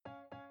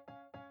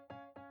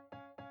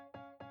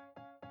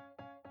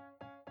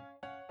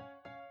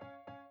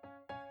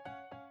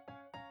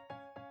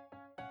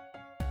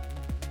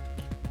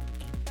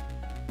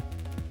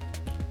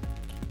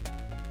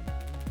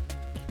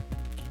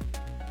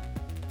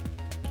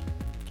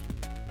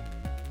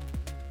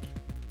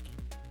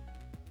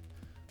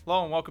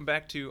Hello and welcome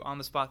back to On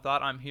the Spot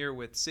Thought. I'm here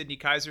with Sidney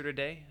Kiser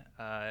today.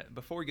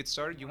 Before we get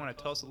started, you want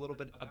to tell us a little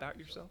bit about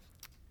yourself?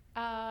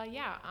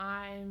 Yeah,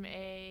 I'm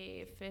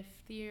a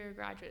fifth-year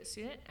graduate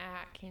student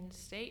at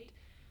Kansas State.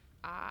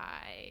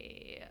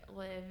 I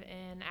live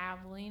in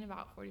Abilene,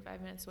 about 45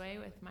 minutes away,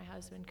 with my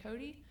husband,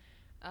 Cody.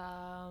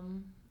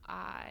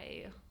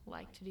 I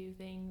like to do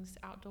things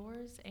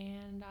outdoors,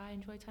 and I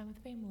enjoy time with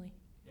family.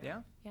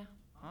 Yeah? Yeah.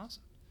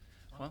 Awesome.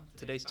 Well,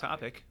 today's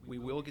topic, we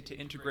will get to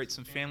integrate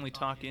some family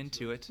talk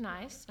into it.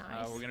 Nice.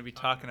 We're going to be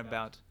talking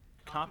about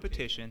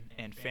competition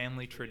and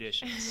family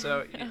traditions.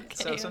 So,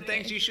 some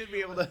things you should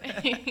be able to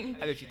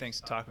have a few things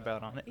to talk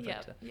about on it.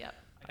 Yep.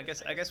 I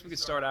guess we could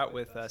start out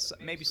with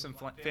maybe some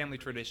family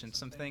traditions,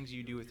 some things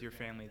you do with your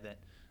family that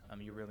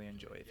you really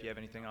enjoy. If you have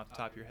anything off the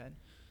top of your head.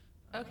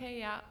 Okay,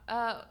 yeah.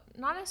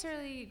 Not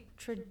necessarily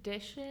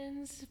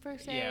traditions per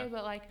se,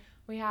 but like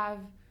we have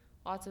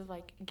lots of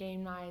like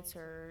game nights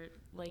or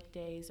lake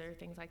days or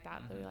things like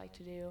that that we like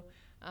to do.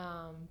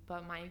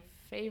 But my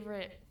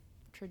favorite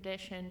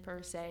tradition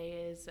per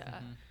se is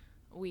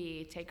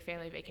we take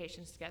family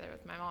vacations together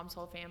with my mom's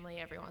whole family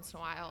every once in a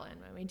while,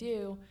 and when we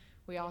do,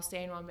 we all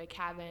stay in one big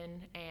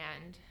cabin,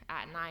 and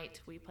at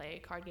night we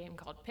play a card game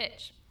called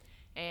Pitch,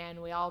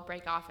 and we all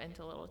break off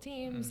into little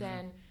teams,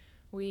 and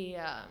we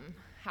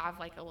have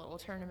like a little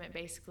tournament,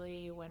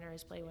 basically.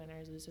 Winners play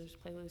winners, losers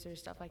play losers,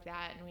 stuff like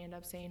that, and we end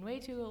up staying way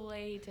too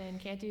late and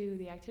can't do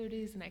the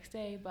activities the next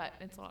day, but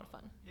it's a lot of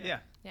fun.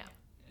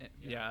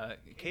 Yeah,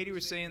 Katie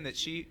was saying that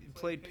she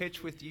played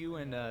pitch with you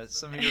and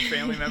some of your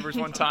family members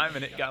one time,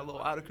 and it got a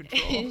little out of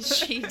control.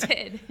 She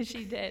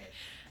did.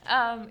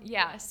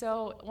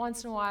 So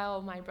once in a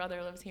while, my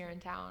brother lives here in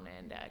town,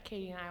 and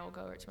Katie and I will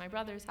go over to my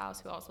brother's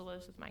house, who also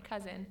lives with my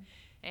cousin,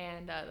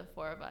 and the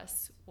four of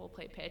us will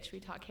play pitch.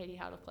 We taught Katie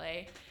how to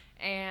play,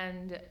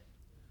 and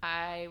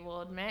I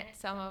will admit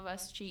some of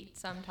us cheat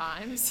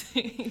sometimes.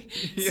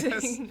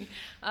 Yes.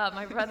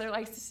 My brother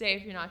likes to say,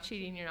 if you're not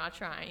cheating, you're not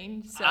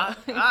trying. So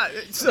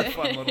it's a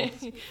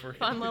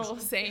fun little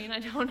saying. I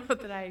don't know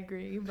that I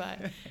agree, but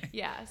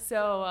yeah.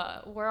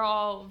 So we're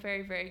all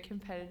very, very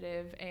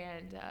competitive,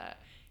 and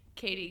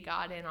Katie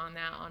got in on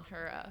that on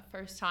her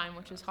first time,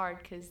 which is hard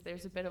because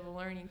there's a bit of a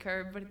learning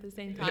curve, but at the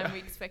same time, we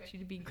expect you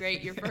to be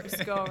great your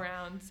first go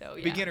around. So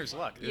yeah. Beginner's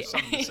luck. There's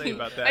something to say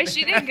about that.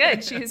 She did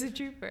good. She was a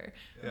trooper.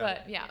 Yeah.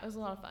 But yeah, it was a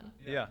lot of fun.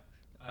 Yeah.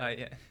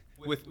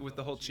 With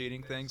the whole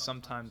cheating thing,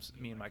 sometimes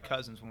me and my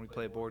cousins, when we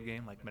play a board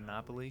game like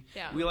Monopoly,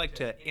 we like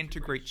to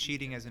integrate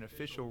cheating as an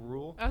official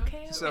rule.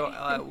 Okay.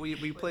 So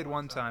we played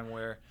one time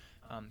where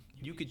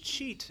you could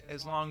cheat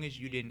as long as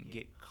you didn't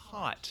get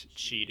caught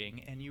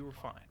cheating, and you were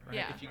fine, right?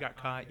 Yeah. If you got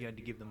caught, you had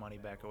to give the money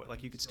back away.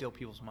 Like, you could steal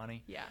people's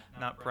money, yeah,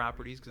 not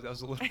properties, because that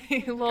was a little,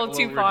 a little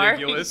too far.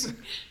 Ridiculous.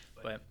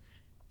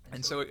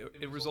 And so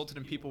it resulted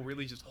in people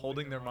really just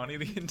holding their money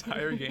the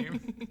entire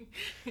game.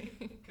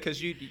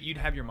 Because you'd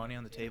have your money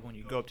on the table, and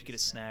you'd go up to get a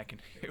snack,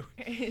 and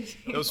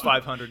those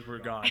 500 were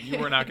gone. You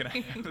were not going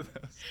to have those.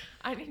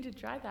 I need to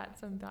try that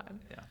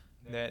sometime.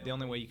 Yeah. The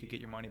only way you could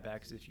get your money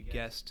back is if you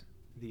guessed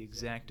the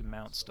exact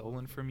amount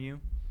stolen from you.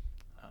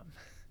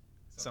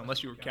 So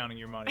unless you were counting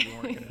your money, you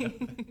weren't going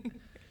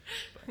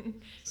to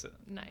know.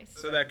 Nice.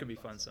 So that could be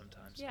fun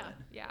sometimes.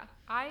 Yeah.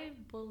 I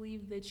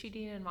believe the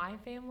cheating in my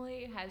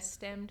family has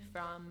stemmed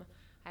from,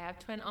 I have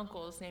twin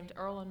uncles named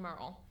Earl and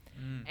Merle,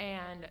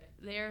 and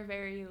they're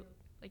very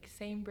like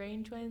same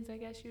brain twins, I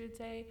guess you would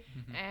say,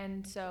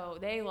 and so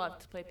they love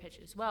to play pitch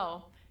as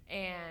well.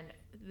 And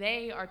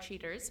they are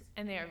cheaters,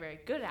 and they are very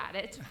good at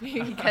it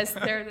because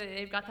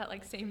they've got that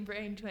like same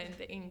brain twin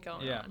thing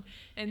going on.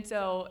 And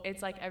so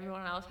it's like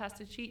everyone else has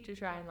to cheat to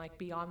try and like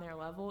be on their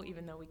level,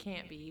 even though we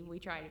can't be. We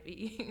try to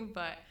be,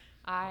 but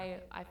I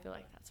feel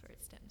like that's where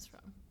it stems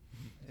from.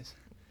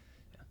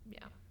 Yeah.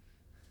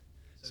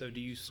 So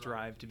do you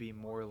strive to be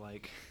more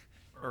like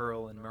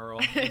Earl and Merle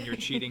in your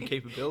cheating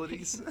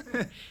capabilities?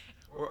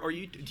 Or do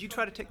you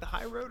try to take the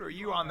high road, or are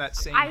you on that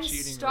same cheating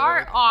road? I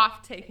start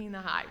off taking the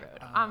high road.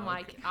 I'm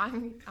like,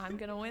 I'm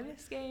going to win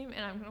this game,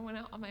 and I'm going to win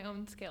it on my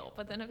own skill.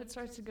 But then if it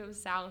starts to go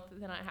south,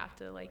 then I have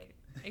to, like,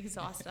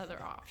 exhaust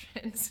other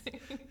options.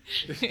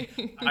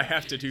 I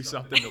have to do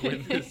something to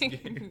win this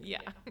game. Yeah.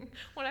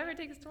 Whatever it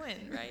takes to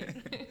win,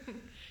 right?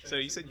 So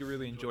you said you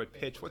really enjoy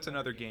pitch. What's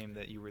another game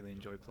that you really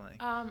enjoy playing?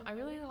 I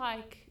really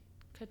like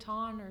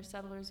Catan or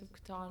Settlers of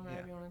Catan,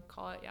 whatever you want to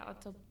call it. Yeah,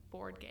 it's a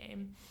board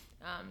game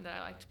that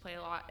I like to play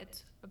a lot.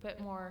 It's a bit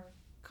more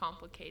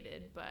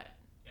complicated, but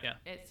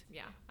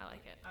I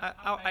like it.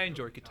 I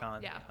enjoy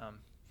Catan. Yeah.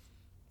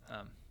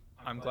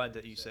 I'm glad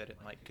that you said it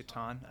like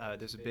Catan.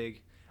 There's a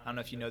big, I don't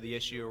know if you know the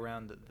issue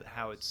around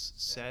how it's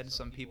said.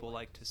 Some people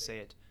like to say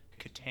it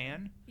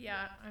Catan.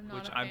 Yeah, I'm not.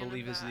 Which a fan I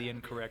believe of is that. the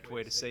incorrect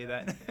way to say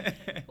that.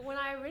 When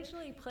I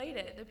originally played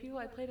it, the people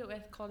I played it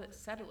with called it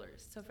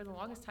Settlers. So for the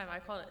longest time, I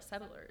called it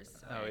Settlers.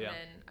 And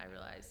then I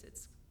realized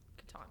it's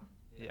Catan.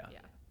 Yeah.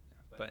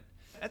 But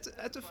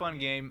that's a fun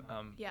game.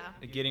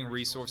 Getting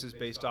resources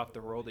based off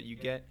the roll that you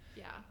get.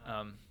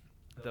 Yeah.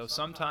 Though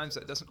sometimes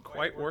that doesn't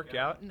quite work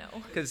out. No.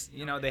 Because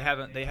they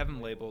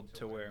haven't labeled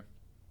to where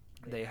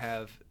they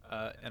have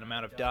an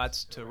amount of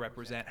dots to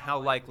represent how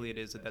likely it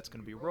is that that's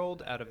going to be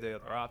rolled out of the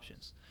other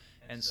options.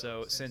 And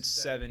so since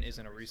 7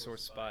 isn't a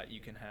resource spot, you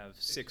can have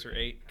 6 or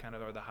 8 kind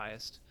of are the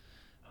highest.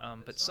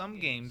 But some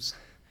games,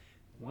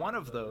 one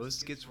of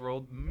those gets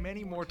rolled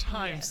many more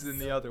times than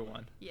the other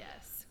one.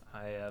 Yes.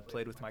 I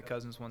played with my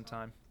cousins one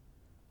time.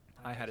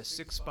 I had a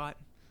 6 spot.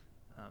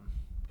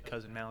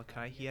 Cousin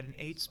Malachi, he had an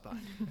 8 spot.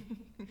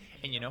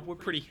 And we're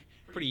pretty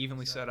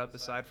evenly set up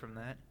aside from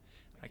that.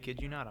 I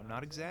kid you not, I'm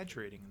not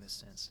exaggerating in this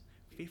sense.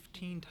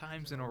 15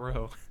 times in a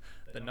row,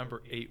 the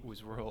number 8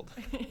 was rolled.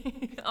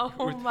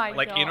 Oh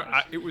my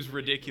gosh. It was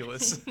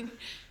ridiculous.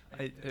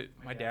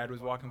 My dad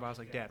was walking by. I was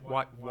like, Dad,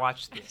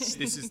 watch this.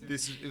 This is.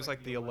 It was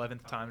like the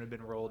 11th time it had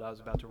been rolled. I was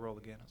about to roll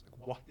again. I was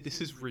like, what?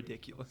 This is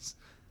ridiculous.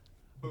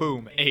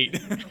 Boom,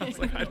 8. I was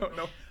like, I don't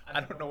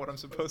know what I'm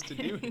supposed to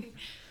do.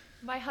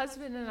 My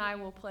husband and I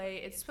will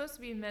play. It's supposed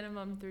to be a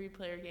minimum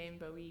 3-player game,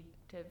 but we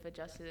have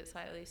adjusted it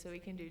slightly so we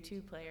can do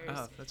 2 players.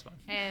 Oh, that's fine.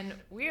 And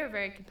we are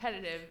very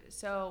competitive.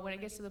 So when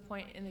it gets to the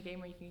point in the game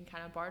where you can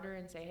kind of barter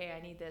and say, hey,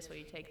 I need this, will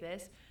you take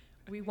this?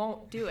 We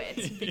won't do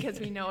it because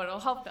we know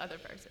it'll help the other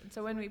person.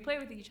 So when we play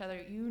with each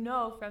other,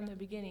 from the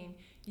beginning,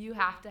 you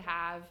have to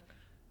have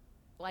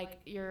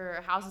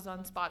your houses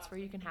on spots where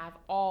you can have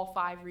all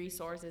 5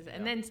 resources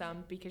and then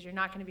some, because you're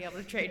not going to be able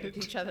to trade with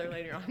each other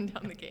later on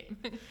down the game.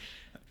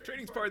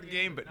 Trading's part of the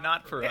game, but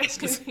not for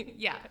us.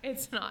 Yeah,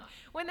 it's not.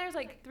 When there's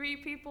 3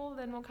 people,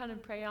 then we'll kind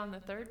of prey on the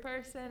third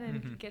person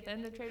and get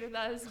them to trade with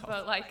us.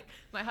 But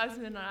my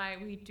husband and I,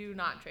 we do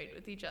not trade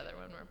with each other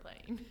when we're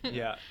playing.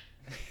 Yeah.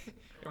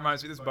 It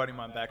reminds me, this buddy of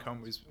mine back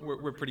home,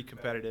 we're pretty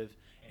competitive,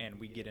 and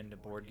we get into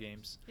board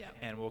games. Yeah.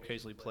 And we'll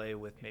occasionally play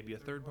with maybe a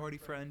third-party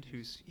friend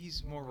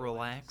he's more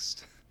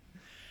relaxed.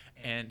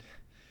 And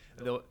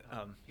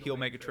he'll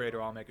make a trade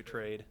or I'll make a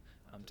trade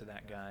to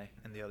that guy,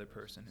 and the other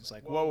person is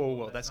like,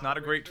 whoa, that's not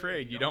a great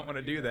trade. You don't want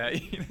to do that.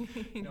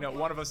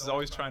 One of us is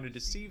always trying to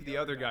deceive the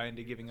other guy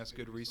into giving us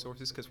good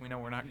resources because we know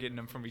we're not getting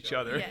them from each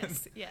other.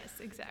 Yes,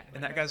 exactly.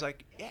 And that guy's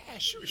like, yeah,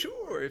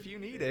 sure, if you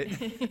need it.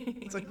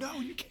 It's like, no,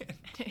 you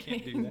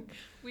can't do that.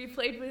 We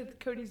played with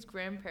Cody's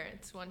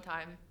grandparents one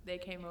time. They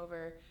came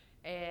over,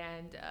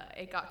 and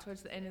it got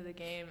towards the end of the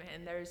game,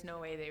 and there's no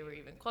way they were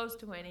even close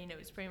to winning. It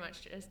was pretty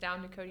much just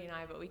down to Cody and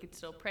I, but we could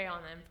still prey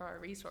on them for our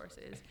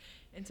resources.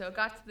 And so it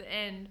got to the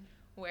end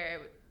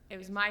where it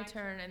was my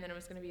turn, and then it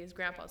was going to be his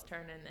grandpa's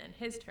turn, and then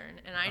his turn.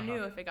 And I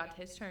knew if it got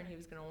to his turn, he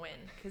was going to win,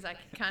 because I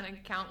could kind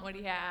of count what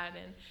he had.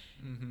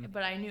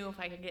 But I knew if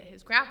I could get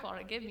his grandpa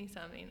to give me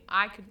something,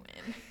 I could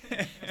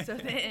win. So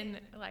then,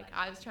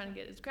 I was trying to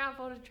get his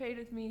grandpa to trade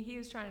with me. He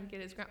was trying to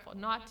get his grandpa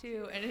not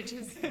to, and it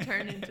just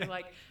turned into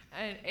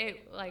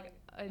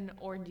an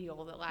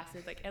ordeal that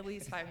lasted at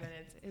least 5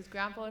 minutes. His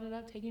grandpa ended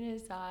up taking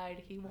his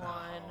side. He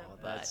won,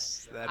 but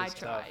I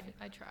tried.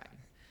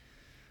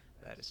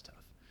 That is tough.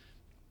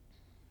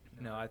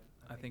 No, I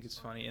think it's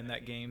funny. In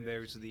that game,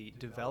 there's the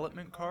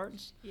development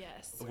cards.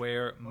 Yes.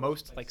 Where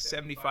most,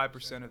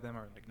 75% of them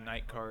are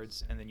night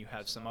cards, and then you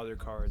have some other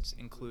cards,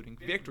 including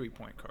victory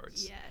point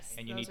cards. Yes.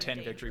 And you need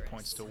 10 victory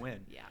points to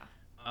win.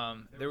 Yeah.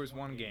 There was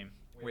one game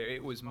where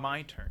it was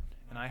my turn,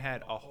 and I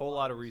had a whole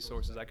lot of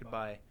resources. I could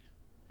buy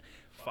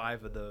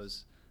 5 of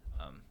those.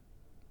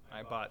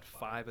 I bought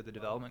 5 of the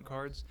development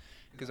cards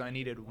because I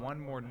needed one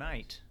more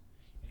night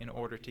in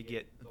order to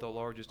get the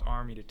largest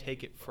army to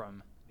take it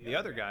from the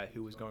other guy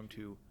who was going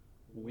to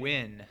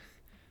win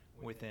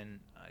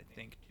within, I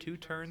think, 2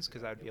 turns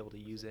because I'd be able to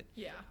use it.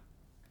 Yeah.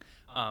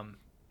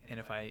 And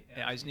if I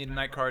just need a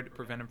night card to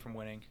prevent him from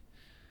winning,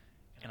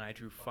 and I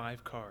drew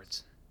 5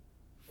 cards.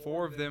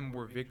 4 of them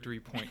were victory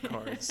point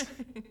cards,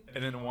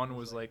 and then one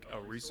was a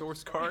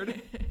resource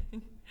card.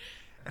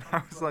 And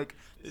I was like,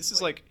 this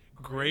is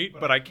great,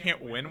 but I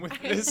can't win with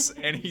this,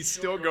 and he's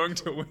still going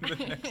to win the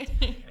next.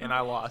 And I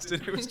lost,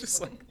 and it was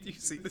just you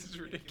see, this is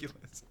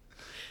ridiculous.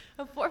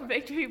 4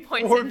 victory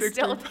points and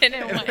still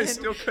didn't win. I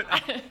still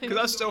couldn't, because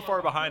I was so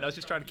far behind. I was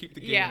just trying to keep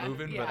the game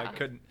moving, but I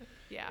couldn't.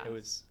 Yeah. It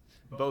was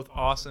both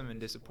awesome and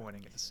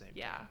disappointing at the same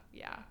time.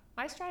 Yeah.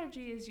 My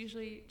strategy is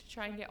usually to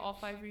try and get all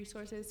 5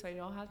 resources so I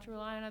don't have to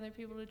rely on other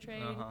people to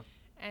trade.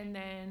 And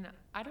then,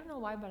 I don't know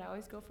why, but I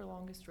always go for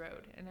longest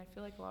road. And I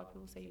feel like a lot of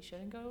people say you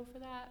shouldn't go for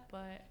that,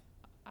 but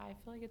I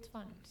feel like it's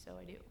fun, so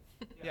I do.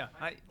 Yeah,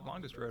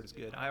 longest road is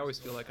good. I always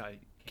feel like I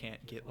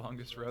can't get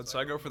longest road, so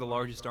I go for the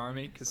largest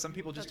army, because some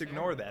people just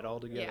ignore that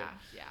altogether.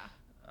 Yeah.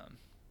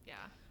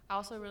 I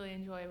also really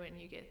enjoy when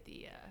you get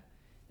the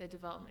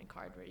development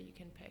card where you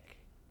can pick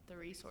the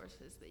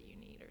resources that you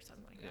need or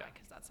something like that,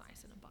 because that's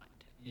nice in a bind.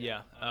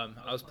 Yeah,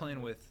 I was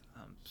playing with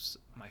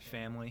my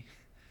family,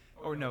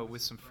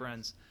 with some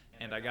friends,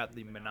 and I got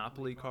the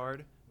Monopoly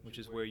card, which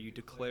is where you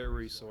declare a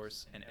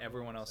resource, and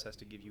everyone else has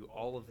to give you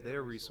all of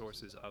their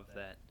resources of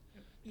that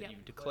you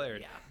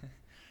declared. Yeah.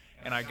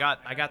 And I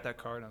got that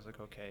card, and I was like,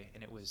 okay.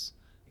 And it was,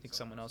 I think,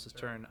 someone else's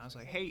turn. I was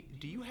like, hey,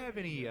 do you have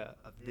any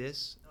of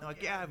this? And they're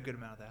like, yeah, I have a good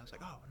amount of that. I was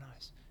like, oh,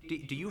 nice.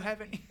 Do you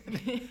have any?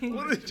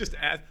 Literally just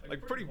asked,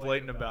 pretty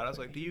blatant about it. I was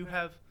like, do you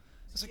have?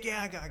 I was like,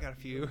 yeah, I got a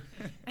few.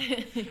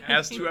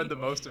 Asked who had the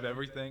most of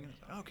everything.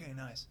 I was like, okay,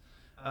 nice.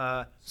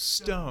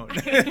 Stone.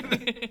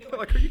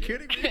 Like, are you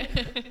kidding me?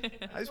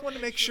 I just wanted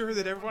to make sure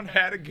that everyone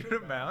had a good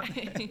amount.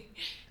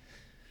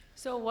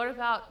 So what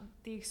about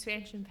the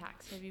expansion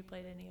packs? Have you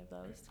played any of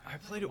those? I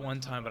played it one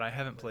time, but I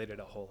haven't played it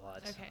a whole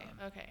lot.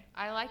 Okay.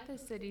 I like the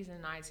Cities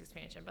and Knights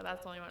expansion, but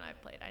that's the only one I've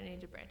played. I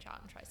need to branch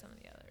out and try some of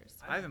the others.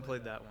 I haven't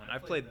played that one.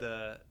 I've played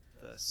the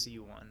C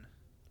one.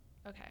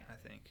 Okay.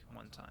 I think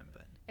one time,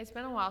 but it's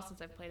been a while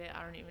since I've played it.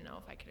 I don't even know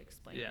if I could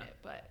explain it,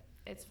 but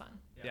it's fun.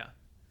 Yeah.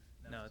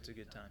 No, it's a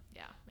good time.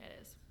 Yeah, it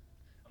is.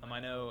 I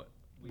know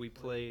we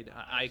played.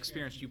 I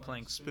experienced you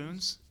playing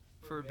spoons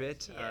for a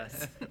bit.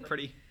 Yes.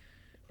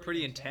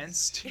 Pretty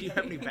intense. Do you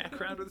have any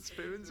background with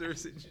spoons, or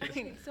is it just...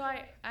 So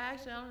I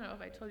actually, I don't know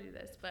if I told you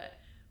this, but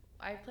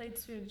I played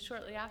spoons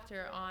shortly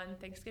after on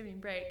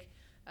Thanksgiving break.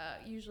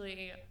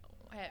 Usually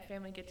at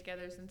family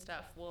get-togethers and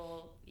stuff,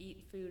 we'll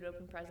eat food,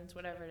 open presents,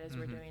 whatever it is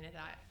we're doing at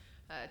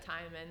that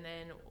time, and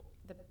then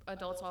the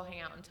adults all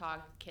hang out and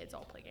talk, kids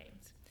all play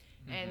games.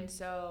 And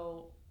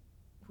so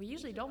we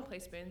usually don't play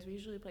spoons, we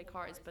usually play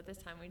cards, but this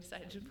time we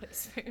decided to play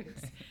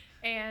spoons.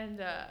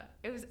 And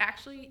it was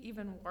actually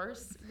even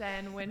worse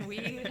than when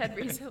we had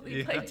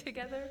recently played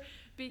together,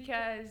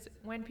 because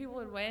when people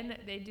would win,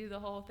 they do the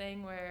whole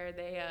thing where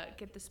they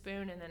get the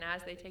spoon, and then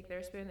as they take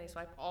their spoon, they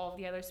swipe all of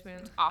the other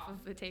spoons off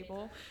of the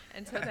table.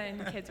 And so then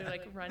the kids are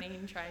like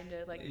running, trying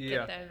to like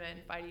get them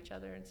and fight each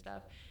other and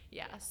stuff.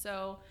 Yeah,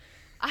 so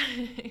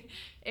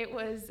it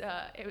was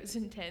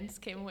intense.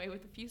 Came away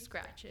with a few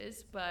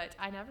scratches, but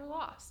I never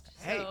lost.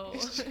 So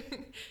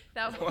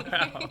that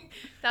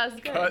was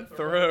good.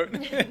 Cutthroat.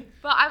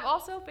 But I've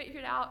also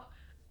figured out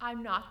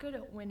I'm not good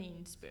at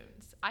winning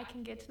spoons. I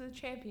can get to the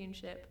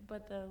championship,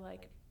 but the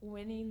like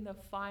winning the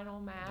final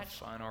match,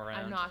 the final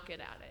round, I'm not good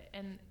at it,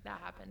 and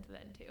that happened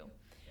then too.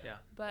 Yeah.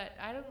 But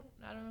I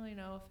don't really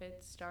know if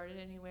it started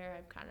anywhere.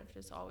 I've kind of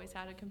just always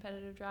had a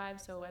competitive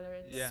drive. So whether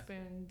it's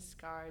spoons,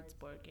 cards,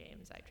 board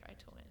games, I try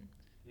to win.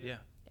 Yeah.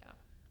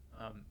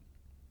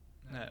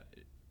 Yeah.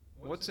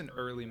 What's an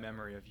early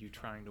memory of you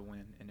trying to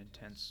win an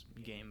intense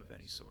game of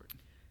any sort?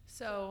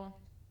 So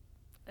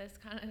this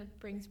kind of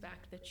brings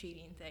back the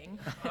cheating thing.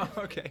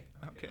 Okay.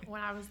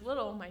 When I was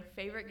little, my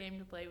favorite game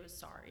to play was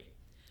Sorry.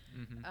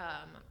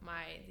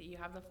 You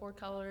have the 4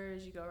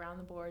 colors, you go around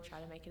the board, try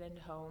to make it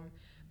into home.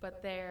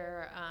 But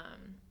there's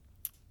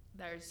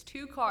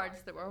 2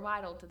 cards that were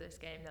vital to this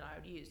game that I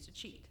would use to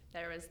cheat.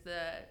 There was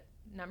the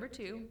number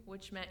 2,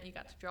 which meant you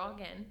got to draw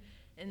again,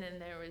 and then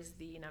there was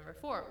the number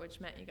 4, which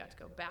meant you got to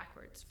go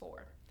backwards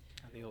 4.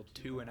 The old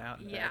 2 and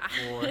out and back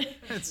 4.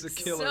 It's a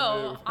killer move.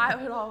 So I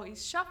would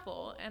always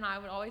shuffle, and I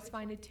would always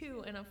find a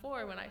 2 and a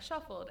 4 when I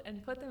shuffled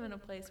and put them in a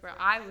place where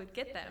I would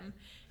get them.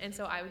 And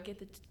so I would get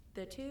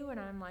the 2, and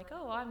I'm like,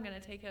 oh, I'm going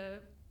to take a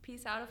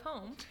piece out of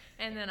home,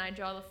 and then I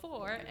draw the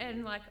 4,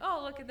 and like,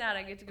 oh, look at that,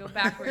 I get to go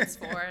backwards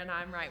 4, and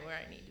I'm right where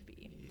I need to be.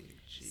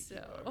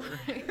 So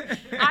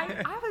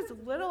I was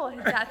little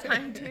at that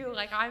time too.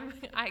 Like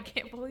I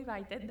can't believe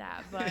I did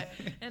that,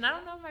 and I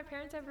don't know if my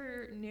parents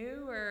ever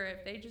knew or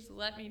if they just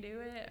let me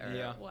do it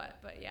or what.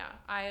 But yeah,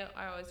 I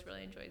always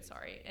really enjoyed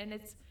Sorry, and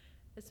it's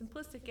a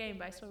simplistic game,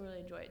 but I still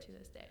really enjoy it to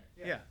this day.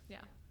 Yeah. Yeah.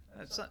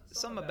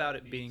 Something about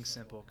it being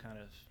simple kind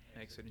of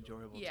makes it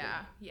enjoyable too.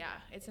 Yeah.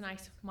 It's a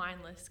nice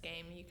mindless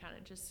game. You kind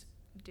of just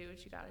do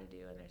what you got to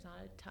do, and there's not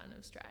a ton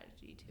of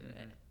strategy to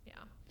it.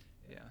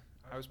 Yeah.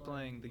 I was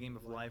playing the game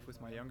of life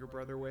with my younger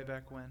brother way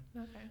back when.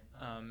 Okay.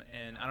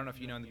 And I don't know if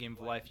you know, in the game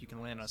of life, you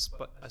can land on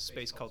a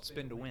space called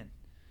spin to win,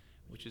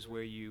 which is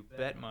where you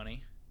bet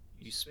money,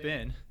 you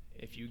spin.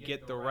 If you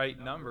get the right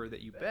number that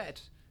you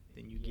bet,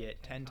 then you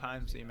get 10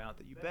 times the amount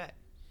that you bet.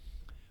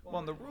 Well,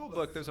 in the rule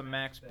book, there's a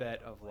max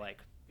bet of like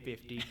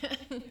 50,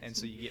 and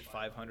so you get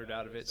 500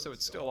 out of it. So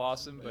it's still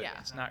awesome, but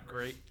it's not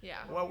great. Yeah.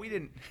 Well, we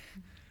didn't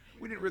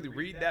really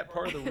read that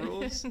part of the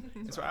rules,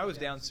 and so I was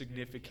down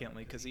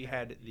significantly because he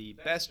had the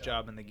best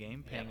job in the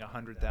game, paying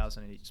 $100,000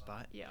 at each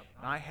spot. Yeah.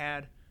 And I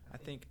had, I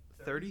think,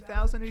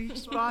 $30,000 at each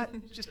spot.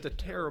 Just a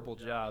terrible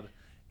job.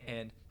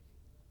 And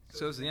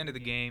so it was the end of the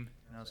game,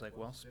 and I was like,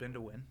 well, spin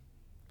to win.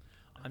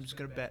 I'm just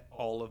gonna bet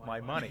all of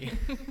my money.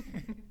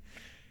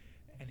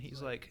 And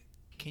he's like,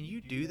 can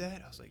you do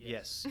that? I was like,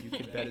 yes, you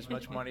can bet as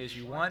much money as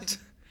you want.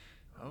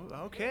 Oh,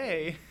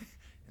 okay.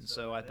 And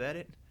so I bet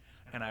it,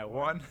 and I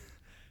won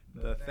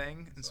the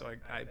thing, and so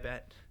I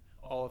bet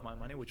all of my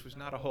money, which was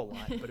not a whole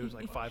lot, but it was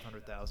like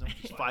 $500,000,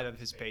 which is 5 of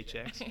his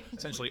paychecks,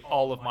 essentially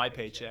all of my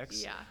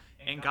paychecks,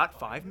 and got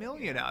 $5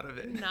 million out of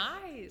it.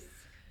 Nice.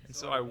 And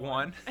so I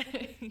won.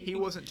 He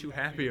wasn't too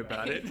happy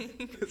about it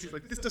because he's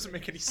like, this doesn't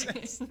make any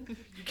sense.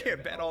 You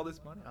can't bet all this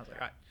money. I was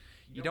like,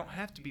 you don't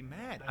have to be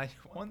mad. I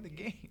won the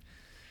game.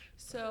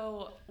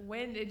 So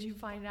when did you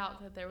find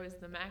out that there was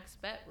the max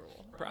bet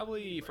rule?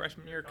 Probably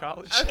freshman year of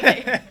college.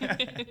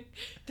 Okay.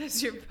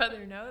 Does your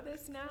brother know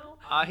this now?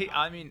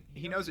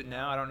 He knows it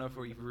now. I don't know if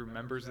he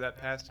remembers that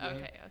past game.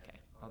 Okay.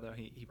 Although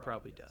he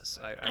probably does.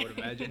 I would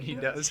imagine he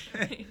does.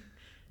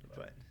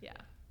 But yeah.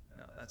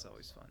 No, that's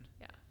always fun.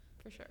 Yeah,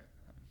 for sure.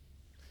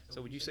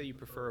 So would you say you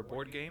prefer a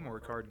board game or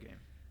a card game?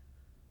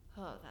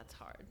 Oh, that's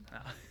hard.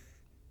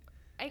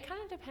 It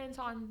kind of depends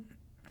on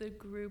the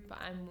group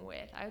I'm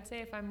with. I would say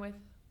if I'm with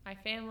my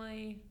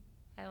family,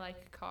 I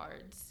like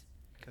cards.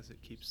 Because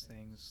it keeps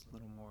things a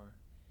little more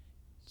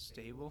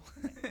stable.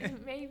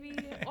 Maybe,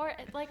 or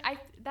like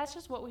that's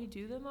just what we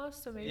do the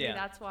most, so maybe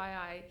that's why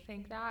I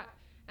think that.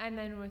 And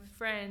then with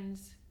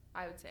friends,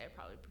 I would say I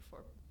probably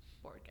prefer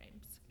board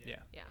games. Yeah.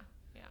 Yeah.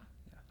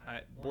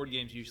 Board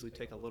games usually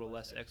take a little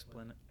less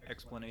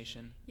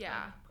explanation.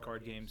 Yeah.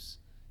 Card games,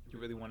 you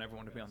really want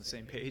everyone to be on the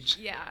same page.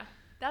 Yeah.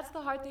 That's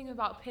the hard thing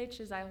about pitch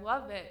is I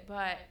love it,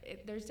 but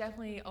there's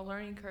definitely a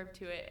learning curve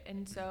to it.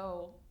 And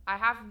so I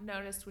have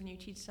noticed when you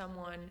teach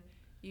someone,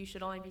 you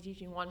should only be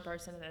teaching one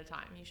person at a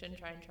time. You shouldn't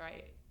try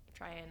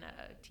and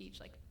teach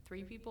like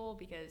 3 people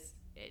because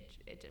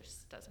it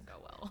just doesn't go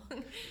well.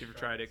 You ever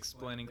tried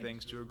explaining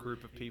things to a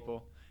group of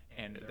people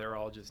and they're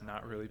all just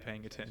not really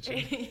paying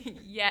attention?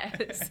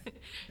 Yes.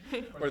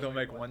 Or they'll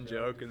make one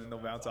joke and then they'll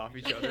bounce off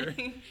each other.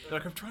 They're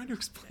like, I'm trying to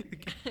explain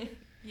the game.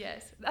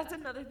 Yes, that's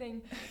another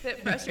thing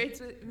that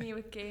frustrates me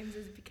with games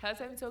is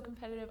because I'm so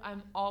competitive,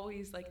 I'm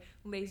always like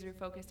laser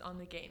focused on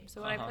the game.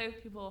 So when I play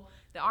with people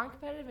that aren't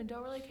competitive and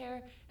don't really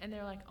care and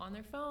they're like on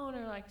their phone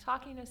or like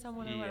talking to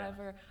someone or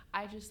whatever,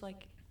 I just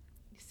like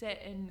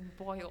sit and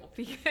boil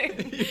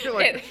because you're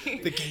like,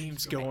 the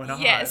game's going on.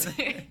 Yes.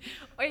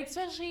 Or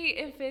especially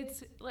if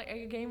it's like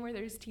a game where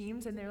there's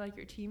teams and they're like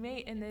your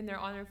teammate and then they're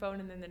on their phone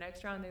and then the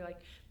next round they like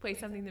play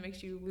something that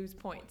makes you lose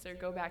points or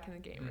go back in the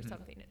game or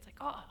something. It's like,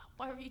 oh,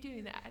 why are you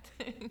doing that?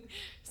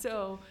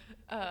 So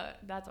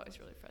that's always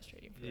really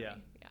frustrating for me. Yeah.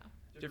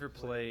 Have you ever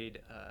played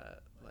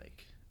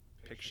like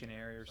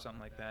Pictionary or something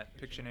like that?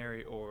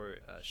 Pictionary or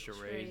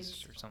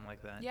charades or something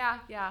like that?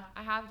 Yeah.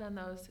 I have done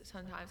those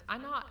sometimes.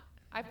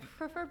 I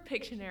prefer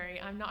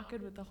Pictionary. I'm not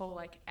good with the whole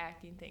like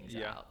acting things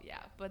out. Yeah,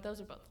 but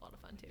those are both a lot of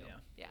fun too.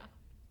 Yeah.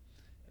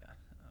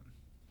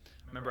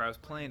 Remember I was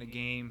playing a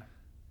game.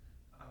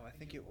 Oh, I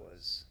think it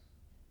was.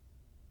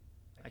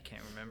 I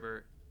can't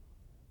remember.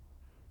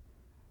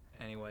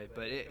 Anyway,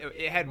 but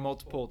it had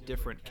multiple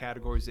different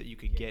categories that you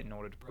could get in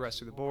order to progress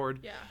through the board.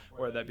 Yeah.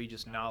 Or that be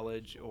just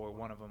knowledge, or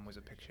one of them was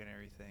a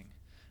Pictionary thing.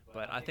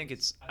 But I think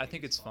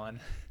it's fun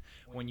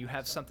when you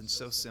have something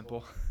so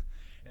simple.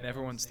 And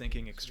everyone's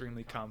thinking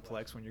extremely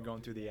complex when you're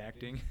going through the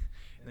acting,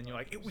 and then you're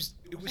like, it was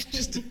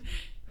just,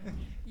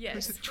 yes, it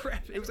was a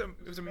trap, it was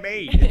a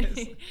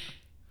maid.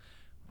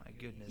 My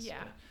goodness.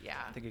 Yeah.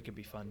 I think it could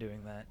be fun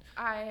doing that.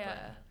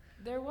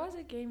 There was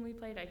a game we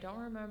played. I don't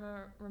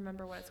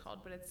remember what it's called,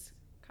 but it's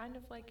kind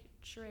of like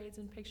charades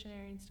and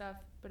Pictionary and stuff.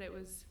 But it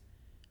was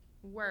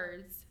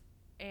words,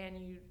 and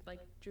you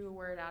like drew a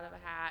word out of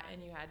a hat,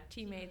 and you had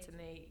teammates, and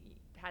they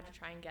had to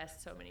try and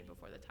guess so many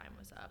before the time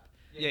was up.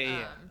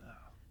 Yeah.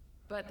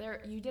 But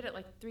you did it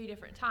like 3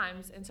 different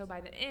times, and so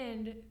by the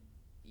end,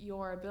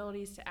 your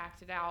abilities to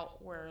act it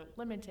out were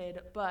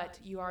limited, but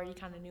you already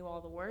kind of knew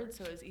all the words,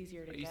 so it was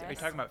easier to guess. Are you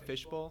talking about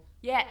Fishbowl?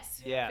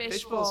 Yes. Yeah,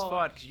 Fishbowl's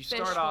fun because you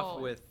start off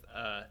with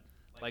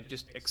like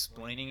just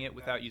explaining it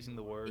without using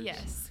the words.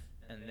 Yes.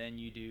 And then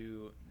you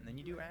do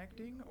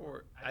acting,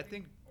 or I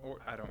don't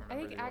remember. I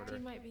think the acting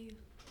order. might be.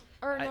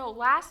 Or no,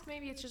 last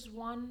maybe it's just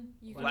one.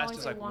 You can last only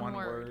is say like one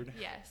word.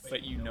 Yes.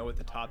 But you know what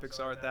the topics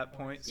are at that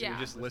point, so you're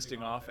just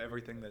listing off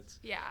everything that's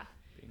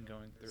been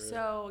going through.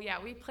 So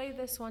we played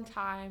this one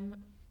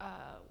time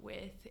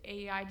with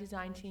AEI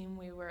design team.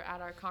 We were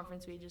at our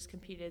conference. We just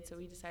competed, so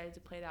we decided to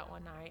play that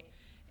one night.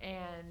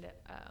 And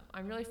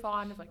I'm really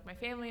fond of like my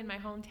family and my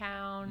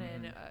hometown,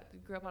 and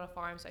grew up on a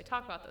farm, so I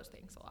talk about those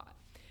things a lot.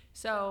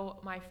 So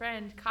my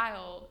friend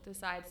Kyle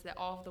decides that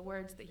all of the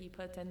words that he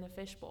puts in the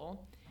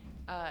fishbowl,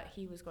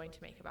 he was going to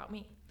make about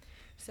me.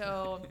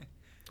 So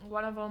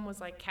one of them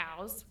was like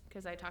cows,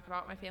 because I talk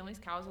about my family's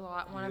cows a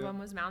lot. One of them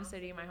was Mound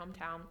City, my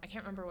hometown. I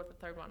can't remember what the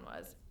third one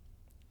was.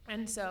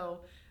 And so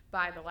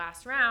by the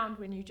last round,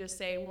 when you just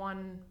say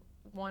one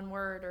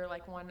word or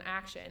like one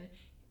action,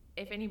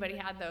 if anybody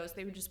had those,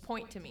 they would just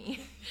point to me,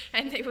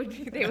 and they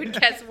would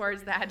guess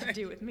words that had to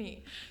do with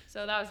me.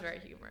 So that was very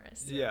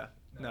humorous. Yeah,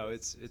 no,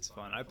 it's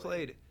fun. I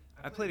played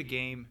a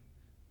game.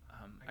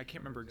 I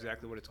can't remember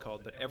exactly what it's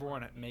called, but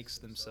everyone makes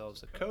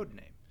themselves a code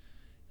name,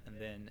 and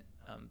then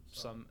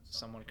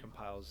someone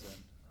compiles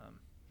them,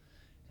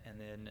 and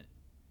then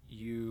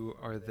you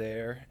are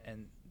there,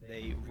 and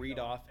they read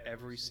off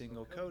every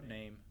single code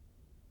name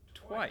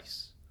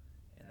twice,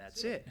 and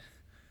that's it.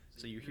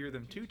 So you hear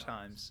them 2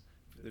 times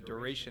for the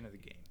duration of the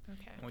game.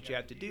 Okay. And what you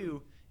have to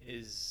do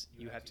is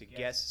you have to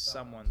guess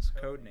someone's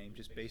code name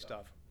just based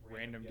off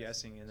random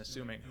guessing and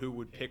assuming who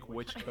would pick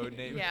which code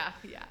name. Yeah.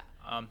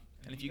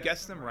 And if you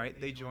guess them right,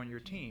 they join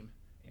your team,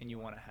 and you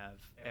want to have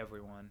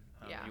everyone.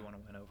 You want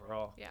to win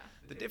overall. Yeah.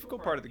 The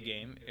difficult part of the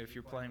game, if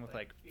you're playing with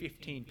like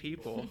 15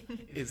 people,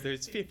 is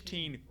there's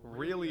 15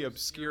 really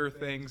obscure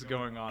things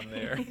going on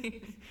there,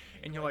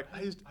 and you're like,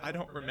 I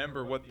don't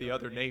remember what the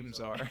other names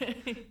are.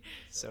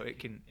 So it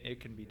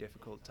can be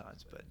difficult at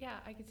times, but yeah,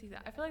 I can see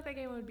that. I feel like that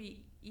game would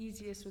be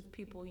easiest with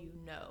people you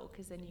know,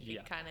 because then you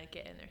can kind of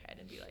get in their head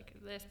and be like,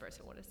 this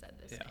person would have said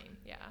this name.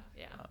 Yeah.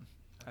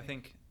 I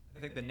think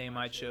the name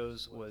I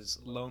chose was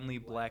Lonely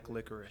Black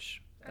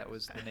Licorice. That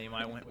was the name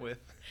I went with.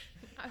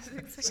 I was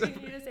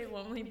expecting you to say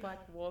Lonely Black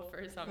Wolf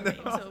or something.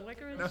 No, So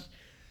licorice. no.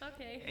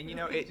 Okay. And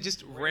it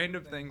just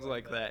random things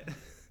like that.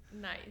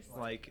 Nice.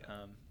 Like,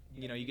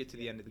 you get to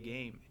the end of the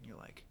game and you're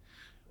like,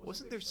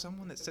 wasn't there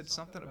someone that said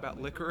something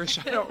about licorice?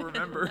 I don't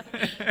remember.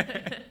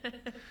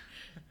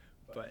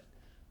 But,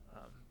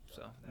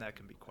 so that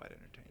can be quite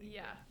entertaining.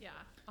 Yeah.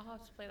 I'll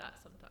have to play that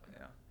sometime.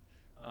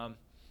 Yeah.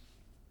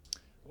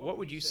 What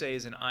would you say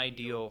is an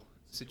ideal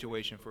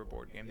situation for a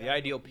board game? The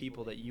ideal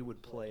people that you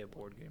would play a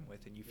board game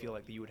with and you feel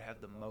like that you would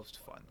have the most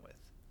fun with?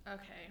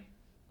 Okay.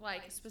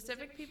 Like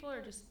specific people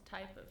or just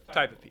type of?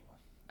 Type of people.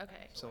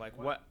 Okay. So like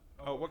what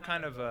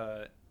kind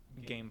of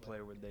game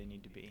player would they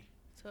need to be?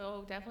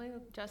 So definitely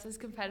just as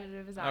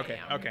competitive as I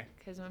am. Okay.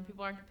 Because when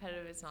people aren't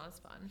competitive, it's not as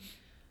fun.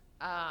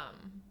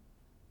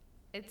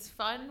 It's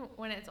fun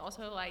when it's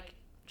also like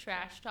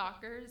trash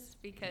talkers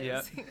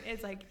because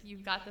it's like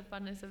you've got the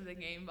funness of the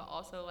game, but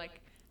also like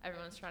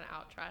everyone's trying to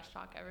out trash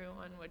talk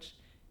everyone, which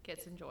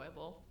gets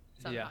enjoyable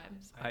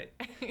sometimes. Yeah.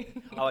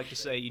 I like to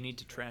say you need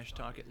to trash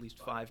talk at least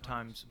 5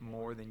 times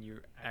more than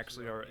you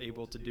actually are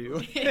able to do.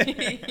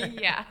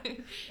 Yeah.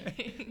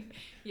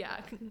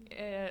 Yeah.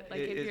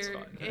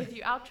 If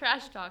you out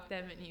trash talk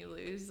them and you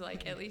lose,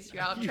 like at least you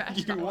out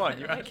trash talk you won.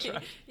 them. You out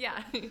trash.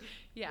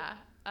 Yeah.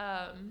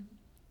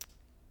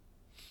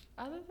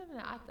 Other than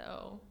that,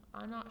 though,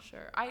 I'm not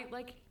sure.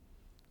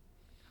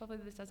 Hopefully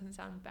this doesn't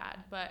sound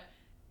bad, but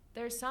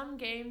there's some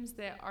games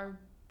that are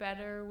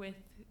better with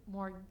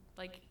more,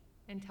 like,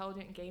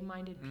 intelligent,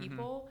 game-minded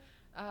people.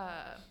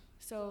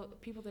 So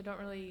people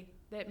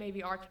that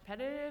maybe are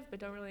competitive but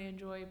don't really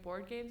enjoy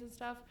board games and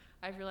stuff,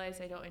 I've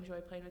realized I don't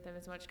enjoy playing with them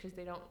as much because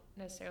they don't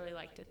necessarily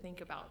like to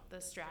think about the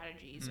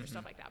strategies or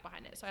stuff like that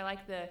behind it. So I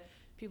like the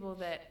people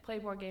that play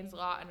board games a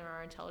lot and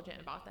are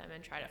intelligent about them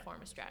and try to form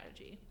a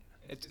strategy.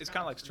 It's kind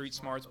of like street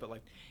smarts, but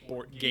like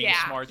board game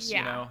smarts,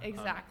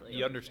 exactly.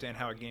 You understand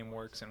how a game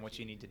works and what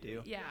you need to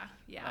do.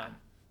 Yeah.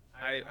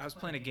 I was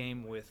playing a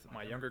game with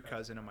my younger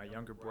cousin and my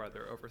younger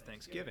brother over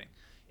Thanksgiving.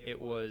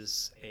 It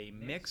was a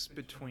mix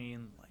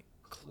between like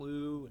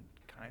Clue and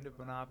kind of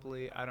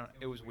Monopoly.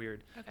 It was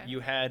weird. Okay. You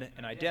had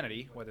an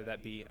identity, whether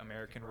that be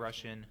American,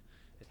 Russian,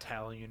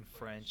 Italian,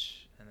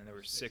 French, and then there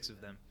were 6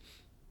 of them.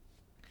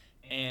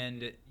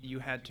 And you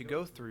had to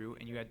go through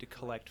and you had to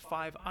collect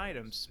 5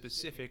 items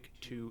specific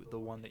to the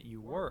one that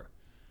you were.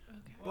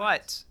 Okay.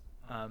 But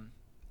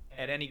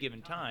at any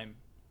given time,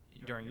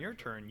 during your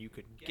turn, you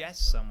could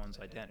guess someone's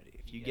identity.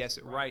 If you guess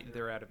it right,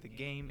 they're out of the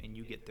game and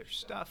you get their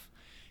stuff.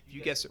 If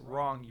you guess it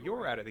wrong,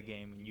 you're out of the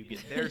game and you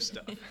get their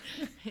stuff.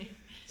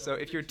 So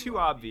if you're too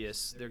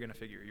obvious, they're going to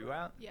figure you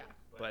out. Yeah.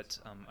 But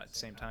at the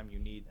same time, you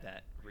need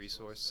that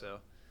resource. So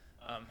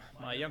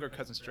my younger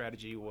cousin's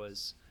strategy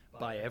was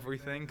buy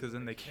everything, because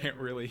then they can't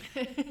really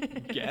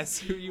guess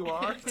who you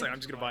are. It's like, I'm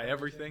just going to buy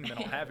everything, then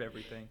I'll have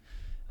everything.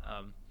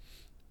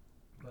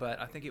 But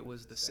I think it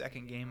was the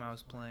second game I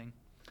was playing.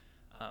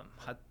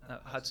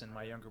 Hudson,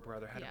 my younger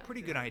brother, had a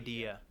pretty good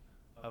idea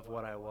of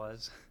what I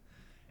was.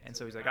 And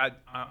so he's like,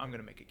 I'm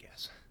going to make a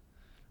guess.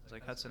 I was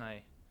like, Hudson,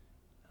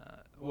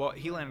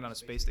 he landed on a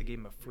space that gave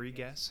him a free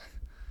guess.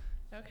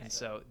 Okay. And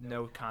so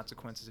no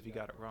consequences if he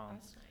got it wrong.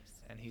 That's nice.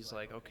 And he's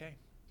like, okay,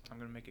 I'm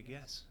going to make a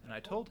guess. And I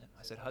told him,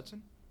 I said,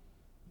 Hudson,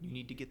 you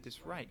need to get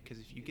this right, because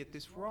if you get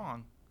this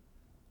wrong,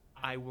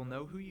 I will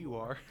know who you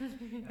are,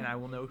 and I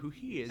will know who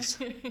he is,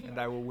 and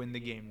I will win the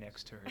game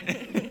next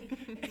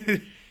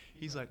turn.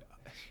 He's like,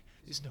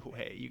 there's no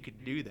way you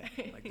could do that.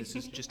 Like, this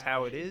is just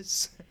how it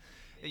is.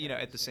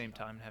 At the same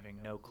time, having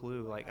no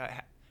clue. Like,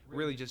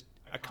 really just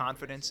a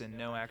confidence and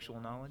no actual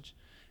knowledge.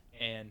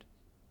 And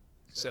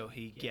so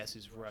he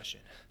guesses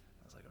Russian.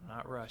 I was like, I'm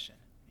not Russian.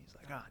 He's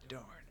like,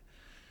 darn.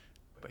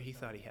 But he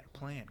thought he had a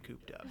plan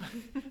cooped up.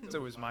 So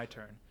it was my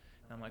turn.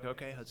 And I'm like,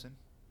 okay, Hudson,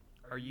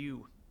 are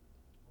you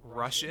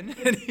Russian?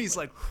 And he's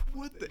like,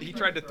 what the? He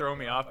tried to throw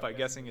me off by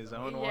guessing his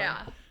own one.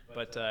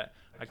 But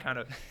I kind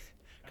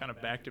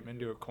of backed him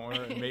into a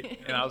corner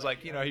and I was like,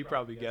 he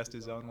probably guessed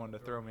his own one to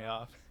throw me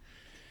off.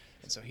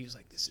 And so he was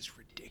like, this is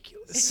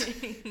ridiculous.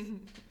 And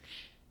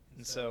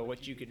so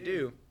what you could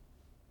do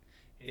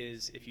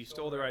is, if you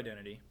stole their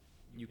identity,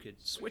 you could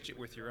switch it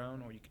with your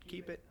own, or you could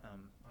keep it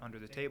under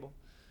the table.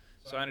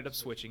 So I ended up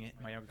switching it.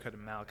 My younger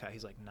cousin Malachi,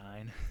 he's like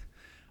 9.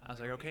 I was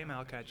like, okay,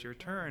 Malachi, it's your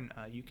turn.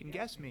 You can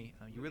guess me.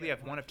 You really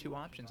have one of 2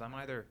 options.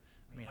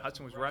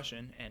 Hudson was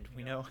Russian, and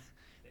we know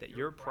that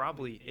you're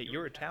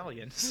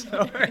Italian.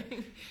 So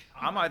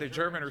I'm either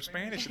German or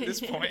Spanish at this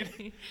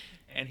point.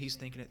 And he's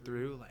thinking it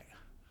through, like,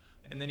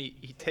 and then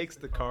he takes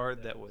the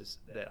card that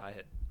I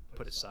had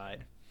put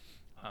aside,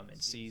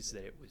 and sees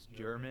that it was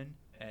German,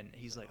 and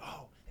he's like,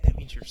 oh, that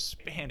means you're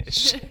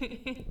Spanish.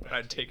 But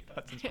I'd take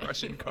Hudson's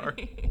Russian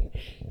card.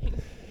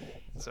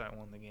 So I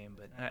won the game.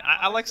 But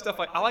I like stuff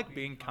I like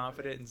being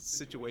confident in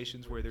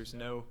situations where there's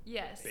no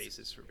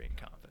basis for being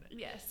confident.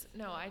 Yes.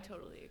 No, I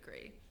totally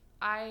agree.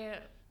 I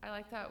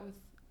like that with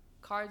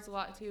cards a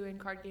lot too, in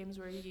card games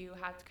where you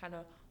have to kind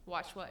of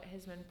watch what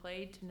has been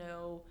played to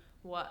know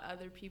what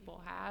other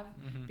people have,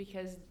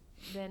 because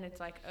then it's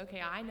like,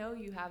 okay, I know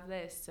you have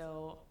this,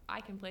 so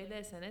I can play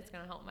this, and it's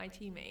going to help my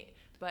teammate.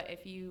 But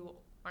if you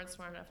aren't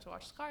smart enough to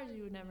watch the cards,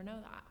 you would never know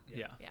that.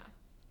 Yeah. Yeah.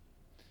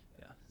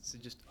 Yeah. It's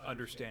just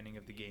understanding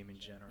of the game in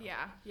general.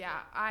 Yeah.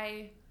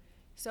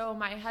 So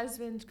my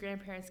husband's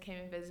grandparents came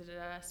and visited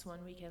us one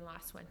weekend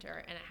last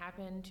winter, and it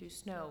happened to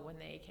snow when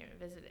they came and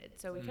visited.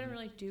 So we couldn't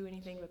really do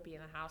anything but be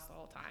in the house the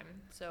whole time.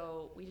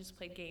 So we just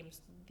played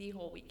games the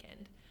whole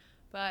weekend.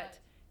 But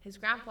his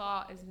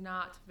grandpa is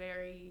not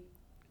very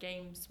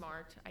game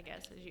smart, I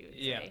guess, as you would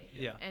say.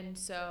 Yeah. And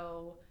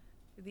so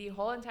the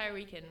whole entire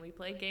weekend, we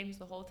played games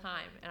the whole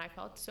time. And I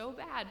felt so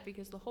bad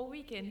because the whole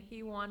weekend,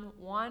 he won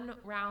one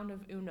round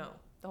of Uno.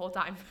 The whole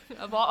time.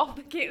 Of all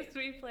the games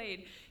we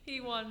played,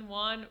 he won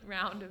one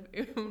round of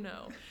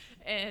Uno.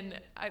 And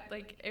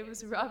it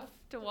was rough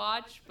to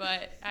watch,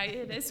 but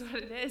it is what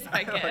it is,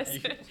 I guess.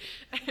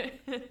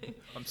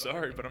 I'm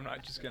sorry, but I'm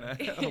not just going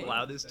to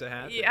allow this to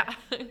happen.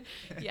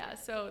 Yeah,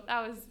 so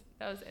that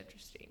was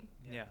interesting.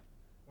 Yeah.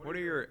 What are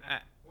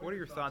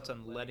your thoughts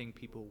on letting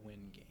people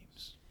win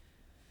games?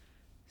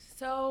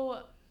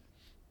 So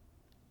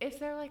if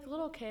they're like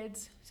little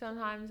kids,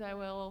 sometimes I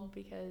will,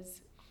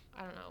 because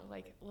I don't know,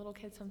 like little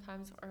kids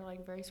sometimes are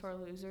like very sore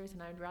losers,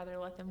 and I'd rather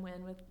let them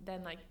win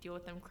than like deal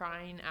with them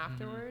crying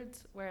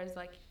afterwards. Whereas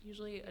like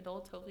usually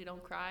adults hopefully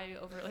don't cry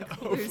over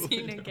like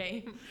losing a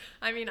game.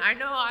 I mean, I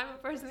know I'm a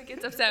person that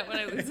gets upset when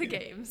I lose a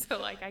game, so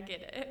like I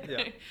get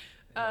it.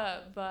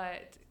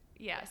 But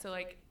yeah, so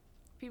like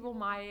people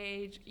my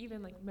age,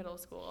 even like middle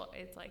school,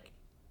 it's like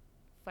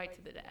fight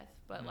to the death.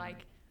 But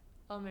like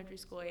elementary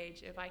school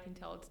age, if I can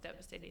tell it's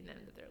devastating them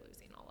that they're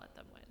losing, I'll let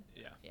them win.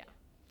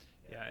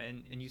 Yeah,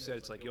 and you said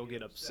it's like you'll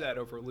get upset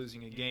over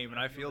losing a game, and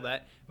I feel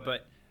that,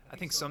 but I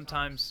think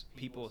sometimes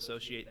people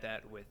associate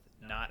that with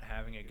not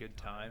having a good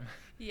time.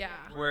 Yeah.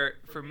 Where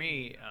for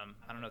me,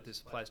 I don't know if this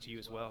applies to you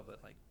as well,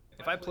 but like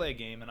if I play a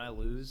game and I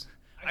lose,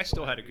 I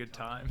still had a good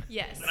time.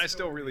 Yes. And I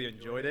still really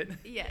enjoyed it.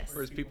 Yes.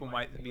 Whereas people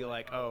might be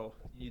like, oh,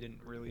 you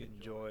didn't really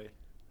enjoy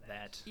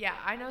that. Yeah,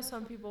 I know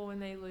some people when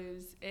they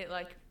lose, it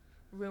like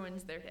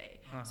ruins their day.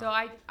 So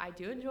I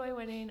do enjoy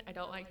winning. I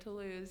don't like to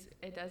lose.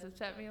 It does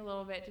upset me a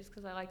little bit just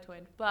because I like to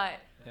win, but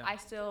I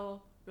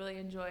still really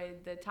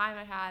enjoyed the time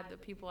I had, the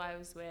people I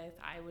was with.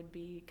 I would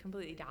be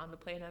completely down to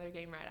play another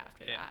game right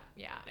after that.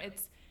 Yeah,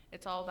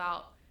 it's all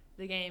about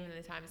the game and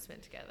the time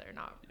spent together,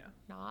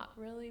 not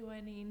really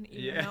winning,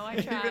 even though I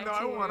try even though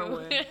I want to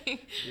win.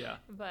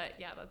 But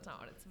yeah, that's not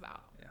what it's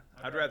about. Yeah,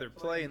 I'd rather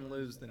play and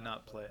lose than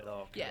not play at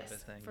all. Kind of a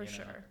thing, for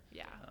sure.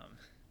 Yeah.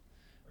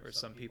 Where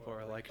some people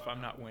are like, if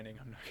I'm not winning,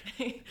 I'm not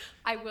going to.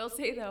 I will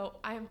say, though,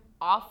 I'm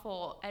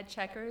awful at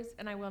checkers,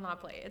 and I will not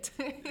play it.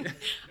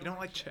 You don't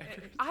like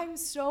checkers? I'm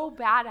so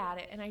bad at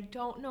it, and I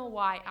don't know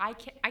why.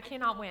 I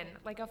cannot win.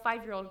 Like, a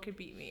 5-year-old could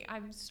beat me.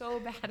 I'm so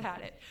bad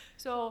at it.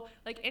 So,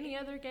 like, any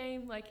other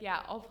game, like, yeah,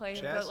 I'll play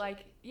it. But,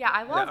 like,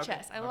 I love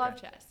chess. I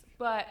love chess.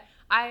 But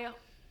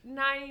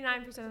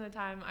 99% of the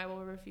time, I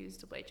will refuse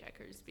to play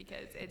checkers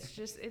because it's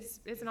just,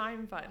 it's not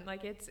even fun.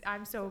 Like,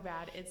 I'm so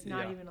bad. It's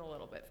not even a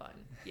little bit fun.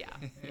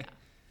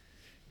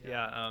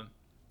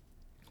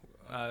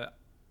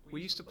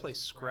 We used to play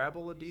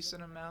Scrabble a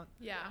decent amount.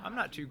 Yeah. I'm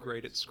not too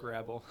great at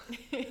Scrabble.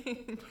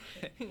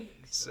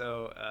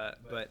 So,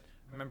 but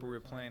I remember we were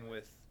playing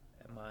with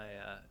at my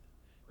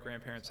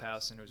grandparents'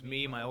 house, and it was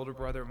me, my older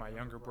brother, my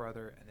younger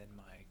brother, and then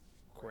my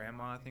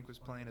grandma, I think, was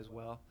playing as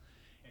well.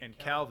 And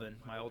Calvin,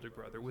 my older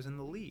brother, was in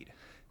the lead.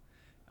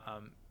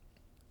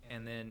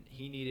 And then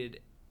he needed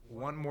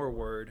one more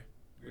word.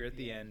 We were at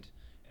the end,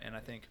 and I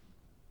think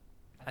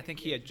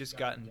he had just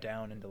gotten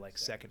down into like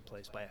second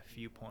place by a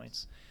few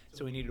points.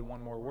 So he needed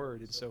one more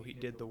word, and so he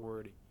did the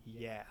word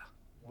yeah.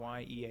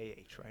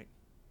 Y-E-A-H, right?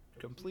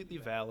 Completely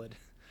valid.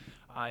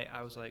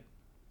 I was like,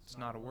 it's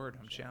not a word,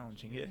 I'm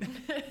challenging it.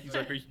 He's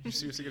like, are you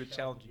seriously going to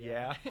challenge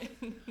yeah?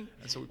 And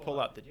so we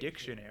pull out the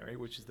dictionary,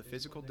 which is the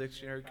physical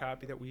dictionary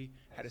copy that we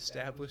had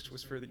established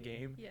was for the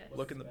game. Yes.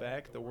 Look in the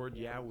back, the word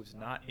yeah was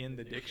not in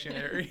the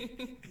dictionary.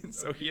 And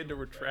so he had to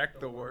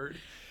retract the word.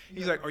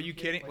 He's like, are you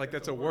kidding? Like,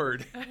 that's a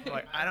word. I'm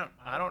like,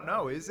 I don't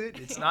know, is it?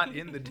 It's not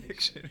in the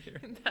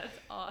dictionary. That's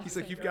awesome. He's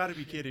like, you've got to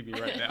be kidding me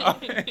right now.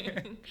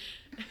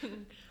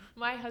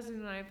 My husband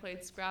and I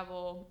played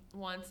Scrabble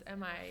once at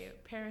my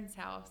parents'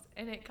 house,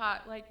 and it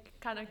got like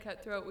kind of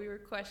cutthroat. We were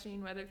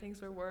questioning whether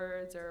things were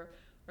words or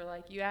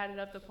like you added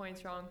up the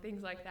points wrong,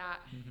 things like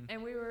that.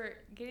 And we were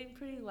getting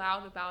pretty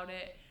loud about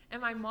it.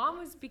 And my mom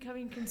was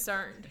becoming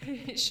concerned.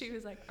 She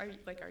was like, "Are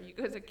you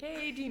guys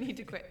okay? Do you need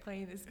to quit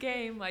playing this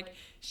game?" Like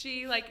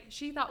she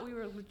thought we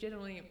were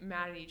legitimately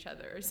mad at each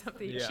other or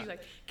something. Yeah. She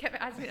like kept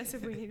asking us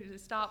if we needed to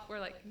stop. We're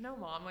like, "No,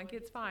 Mom. Like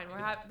it's fine.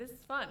 This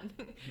is fun.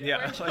 Yeah,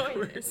 we're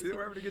enjoying this.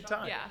 We're having a good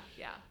time."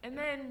 Yeah. And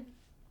then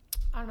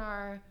on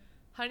our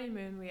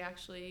honeymoon, we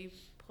actually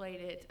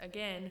played it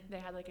again. They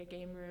had like a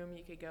game room.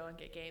 You could go and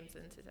get games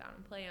and sit down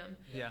and play them.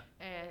 Yeah.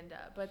 And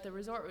but the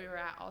resort we were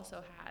at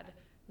also had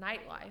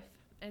nightlife.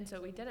 And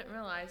so we didn't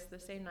realize the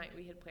same night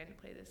we had planned to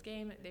play this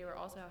game, they were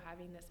also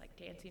having this like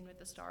Dancing with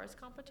the Stars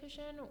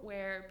competition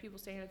where people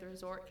staying at the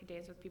resort could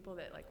dance with people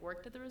that like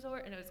worked at the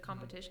resort, and it was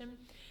competition.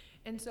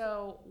 And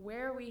so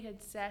where we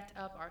had set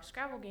up our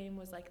Scrabble game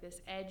was like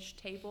this edge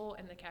table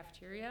in the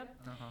cafeteria.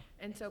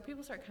 And so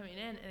people start coming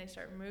in and they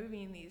start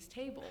moving these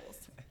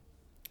tables.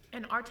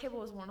 And our table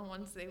was one of the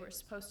ones they were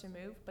supposed to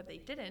move, but they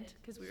didn't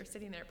because we were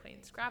sitting there playing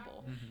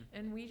Scrabble.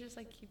 And we just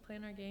like keep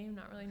playing our game,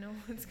 not really know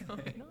what's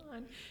going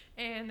on.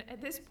 And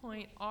at this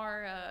point,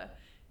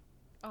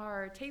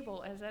 our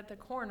table is at the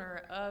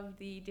corner of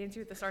the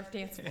Dancing with the Stars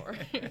dance floor.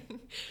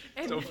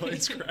 And Still playing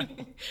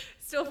Scrabble.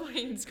 Still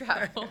playing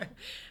Scrabble.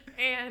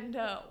 And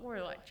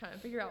we're like trying to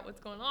figure out what's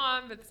going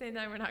on, but at the same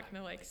time, we're not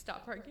going to like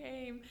stop our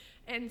game.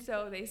 And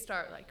so they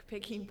start like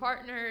picking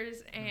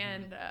partners,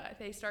 and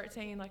they start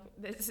saying like,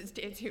 this is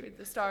Dancing with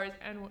the Stars.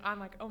 And I'm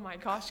like, oh my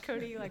gosh,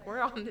 Cody, like we're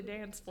on the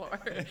dance floor.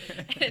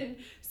 And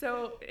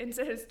so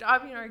instead of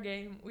stopping our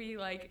game, we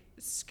like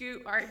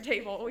scoot our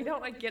table. We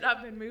don't like get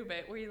up and move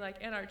it. We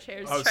like in our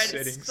chairs try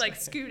to like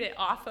scoot it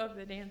off of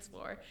the dance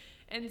floor.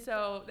 And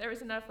so there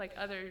was enough like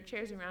other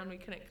chairs around, we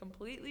couldn't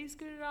completely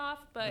scoot it off,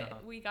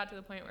 but we got to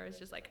the point where it's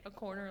just like a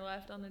corner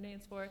left on the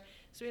dance floor.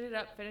 So we ended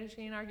up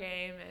finishing our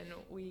game, and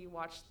we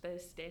watched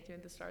this Dancing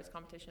with the Stars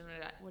competition,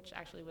 which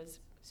actually was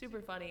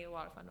super funny, a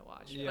lot of fun to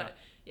watch. Yeah. But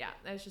yeah,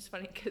 it was just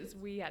funny because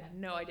we had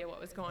no idea what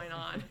was going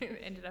on.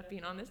 It ended up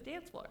being on this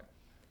dance floor.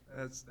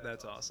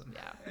 That's awesome.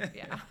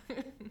 Yeah.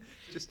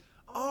 Just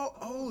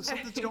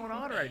something's going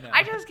on right now.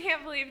 I just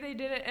can't believe they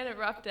didn't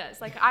interrupt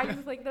us. Like I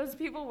just like those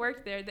people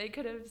worked there. They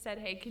could have said,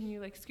 "Hey, can you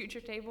like scoot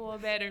your table a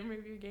bit or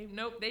move your game?"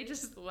 Nope, they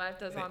just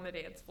left us on the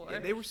dance floor. Yeah,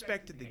 they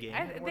respected the game.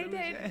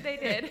 They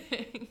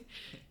did.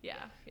 Yeah.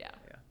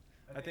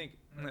 I think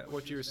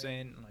what you were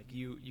saying, like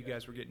you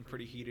guys were getting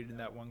pretty heated in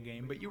that one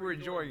game, but you were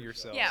enjoying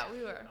yourselves. Yeah,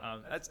 we were.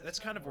 That's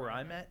kind of where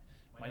I'm at.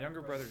 My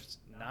younger brother's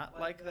not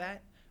like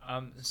that.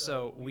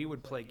 So we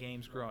would play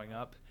games growing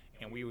up,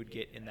 and we would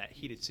get in that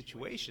heated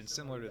situation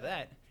similar to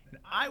that. And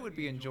I would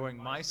be enjoying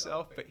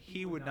myself, but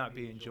he would not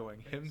be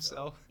enjoying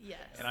himself. Yes.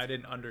 And I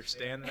didn't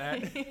understand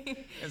that.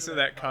 And so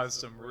that caused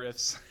some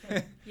rifts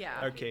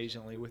Yeah.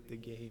 occasionally with the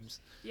games.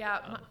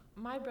 Yeah,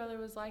 my brother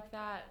was like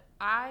that.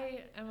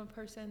 I am a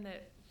person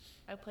that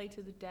I play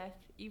to the death.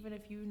 Even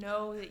if you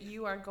know that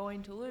you are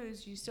going to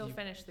lose, you still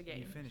finish the game.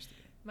 You finish the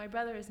game. My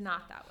brother is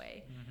not that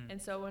way.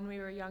 And so when we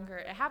were younger,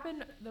 it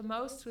happened the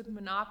most with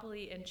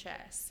Monopoly and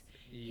chess.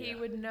 Yeah. He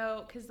would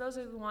know, because those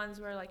are the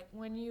ones where, like,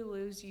 when you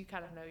lose, you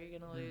kind of know you're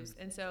going to lose.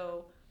 And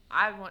so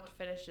I want to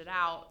finish it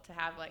out to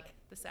have, like,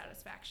 the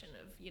satisfaction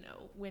of, you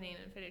know, winning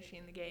and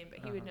finishing the game.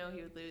 But he would know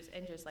he would lose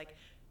and just, like,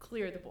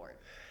 clear the board.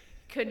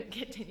 Couldn't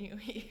continue.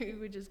 He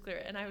would just clear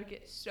it. And I would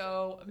get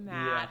so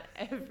mad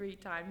every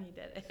time he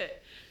did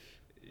it.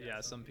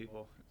 Yeah, some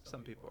people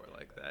are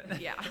like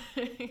that. Yeah.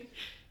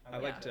 I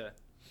like to,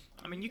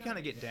 I mean, you kind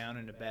of get down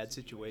in a bad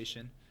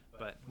situation,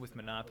 but with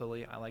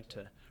Monopoly, I like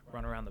to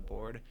run around the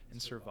board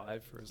and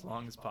survive for as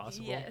long as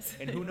possible. Yes.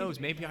 And who knows,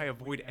 maybe I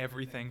avoid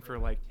everything for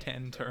like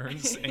 10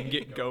 turns and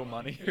get go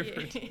money.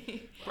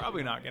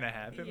 Probably not going to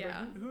happen,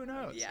 but who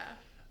knows? Yeah.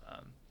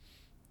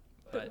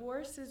 The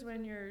worst is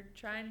when you're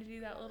trying to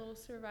do that little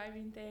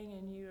surviving thing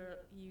and you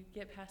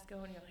get past go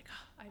and you're like,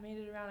 oh, I made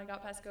it around, I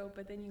got past go,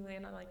 but then you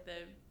land on like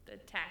the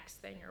tax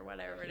thing or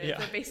whatever it is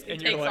that basically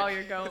takes like, all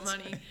your go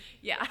money.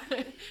 Yeah.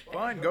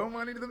 Fine, go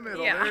money to the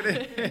middle. Yeah. There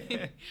it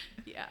is.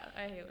 Yeah,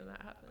 I hate when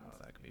that happens. Oh,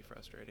 that can be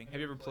frustrating.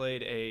 Have you ever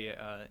played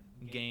a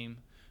game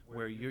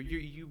where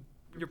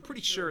you're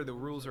pretty sure the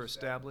rules are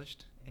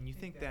established and you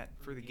think that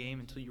for the game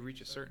until you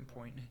reach a certain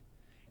point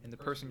and the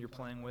person you're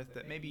playing with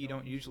that maybe you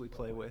don't usually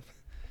play with,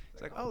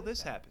 it's like, oh,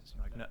 this happens.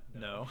 You're like,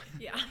 no.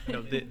 Yeah.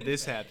 No,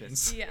 this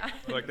happens. Yeah.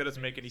 Like, that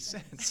doesn't make any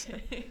sense.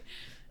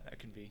 That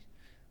can be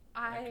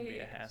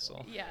a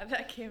hassle. Yeah,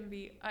 that can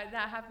be.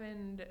 That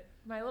happened.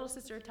 My little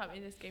sister taught me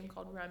this game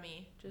called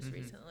Rummy just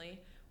recently,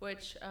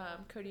 which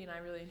Cody and I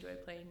really enjoy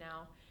playing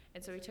now.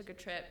 And so we took a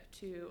trip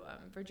to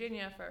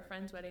Virginia for a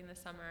friend's wedding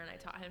this summer, and I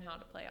taught him how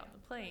to play on the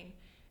plane.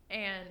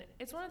 And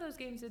it's one of those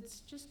games that's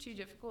just too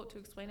difficult to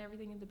explain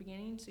everything at the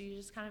beginning, so you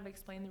just kind of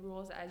explain the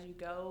rules as you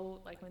go,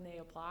 like when they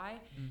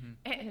apply.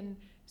 And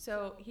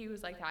so he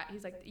was like that.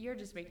 He's like, you're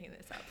just making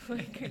this up.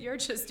 Like, you're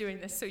just doing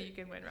this so you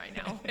can win right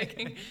now.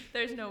 Like,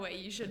 there's no way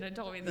you shouldn't have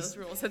told me those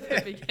rules at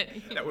the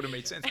beginning. That would have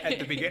made sense at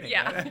the beginning.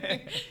 Yeah.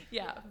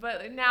 Yeah,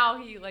 but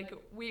now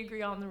we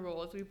agree on the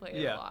rules. We play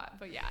it a lot.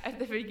 But yeah, at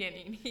the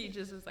beginning, he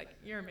just was like,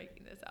 you're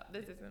making this up.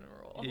 This isn't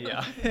a rule.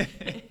 Yeah.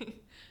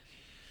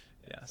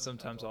 Yeah,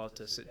 sometimes I'll have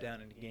to sit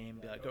down in a game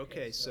and be like,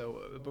 okay,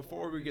 so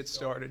before we get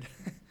started,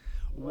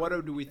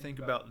 what do we think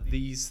about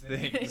these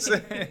things?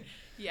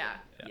 Yeah.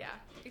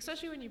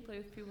 Especially when you play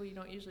with people you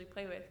don't usually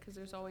play with, because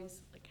there's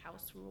always like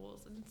house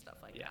rules and stuff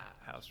like that. Yeah,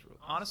 house rules.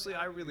 Honestly,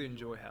 I really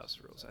enjoy house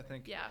rules. I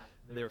think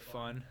they're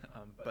fun,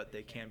 but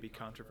they can be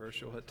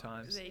controversial at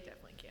times. They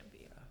definitely can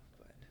be.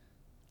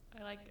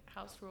 I like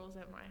house rules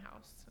at my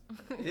house.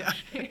 Yeah,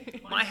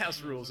 my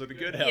house rules are the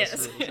good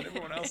house rules, and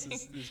everyone else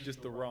is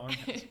just the wrong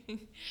house.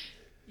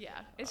 Yeah,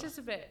 it's just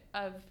a bit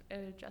of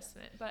an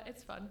adjustment, but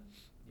it's fun.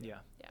 Yeah.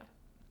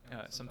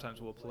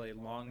 Sometimes we'll play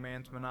long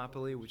man's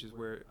Monopoly, which is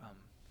where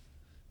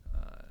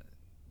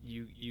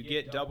you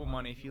get double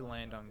money if you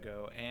land on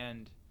go,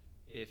 and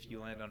if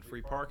you land on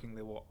free parking,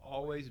 there will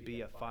always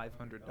be a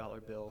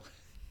 $500 bill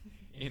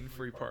in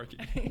free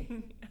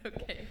parking.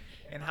 Okay.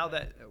 And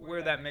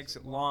where that makes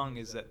it long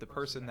is that the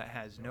person that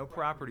has no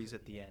properties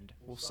at the end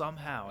will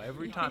somehow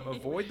every time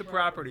avoid the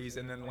properties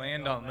and then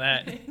land on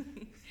that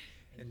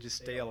and just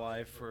stay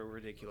alive for a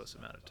ridiculous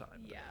amount of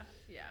time.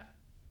 Yeah.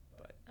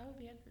 But That would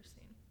be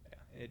interesting.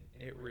 yeah,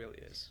 it really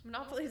is.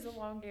 Monopoly is a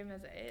long game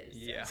as it is.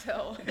 Yeah.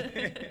 So.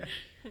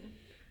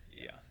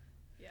 Yeah.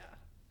 Yeah.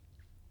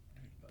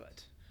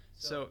 But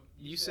so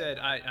you said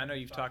I know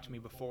you've talked to me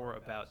before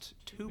about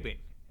tubing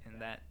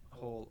and that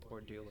whole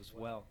ordeal as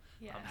well.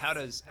 Yes. How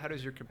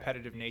does your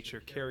competitive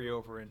nature carry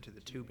over into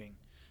the tubing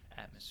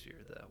atmosphere,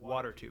 the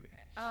water tubing?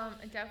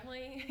 It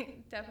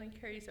definitely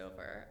carries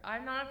over.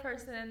 I'm not a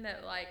person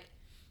that like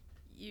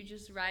you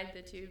just ride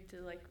the tube to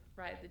like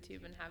ride the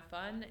tube and have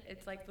fun.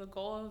 It's like the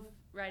goal of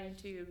riding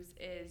tubes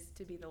is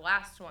to be the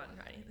last one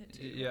riding the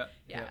tube.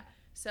 Yeah.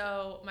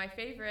 So my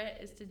favorite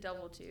is to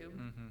double tube,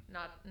 Mm-hmm.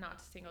 not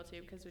to single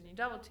tube, because when you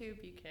double tube,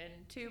 you can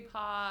tube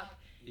hop.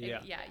 Yeah.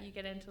 You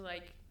get into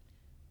like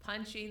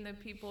punching the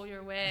people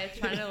you're with,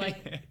 trying to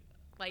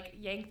like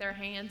yank their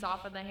hands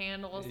off of the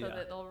handle so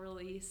that they'll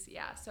release.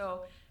 Yeah.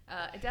 So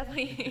it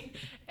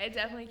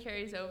definitely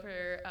carries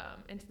over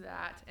into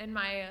that. And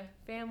my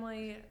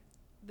family,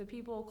 the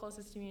people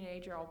closest to me in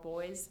age are all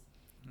boys,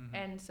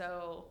 and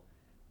so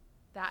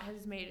that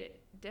has made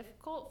it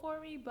difficult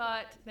for me.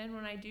 But then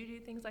when I do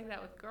things like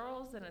that with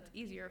girls, then it's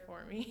easier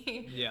for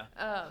me. Yeah.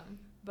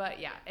 But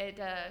yeah, it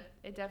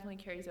definitely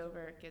carries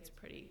over. It gets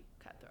pretty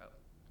cutthroat.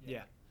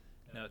 Yeah.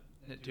 No,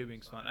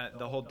 tubing's fun.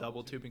 The whole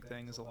double tubing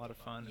thing is a lot of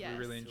fun. Yes. We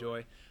really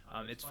enjoy.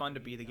 It's fun to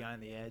be the guy on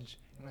the edge.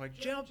 And we're like,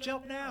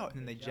 jump now. And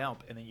then they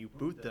jump, and then you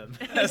boot them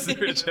as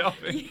they're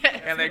jumping.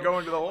 Yes. And they go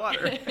into the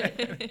water.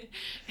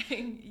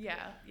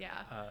 Yeah.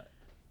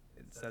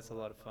 That's a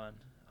lot of fun.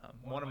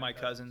 One of my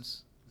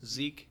cousins,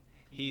 Zeke,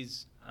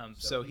 he's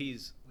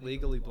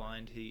legally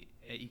blind. He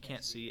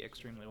can't see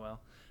extremely well.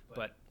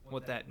 But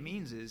what that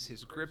means is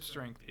his grip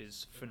strength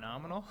is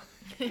phenomenal.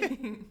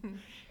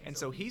 And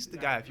so he's the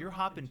guy, if you're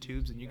hopping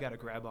tubes and you got to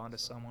grab onto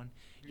someone,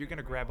 you're going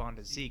to grab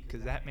onto Zeke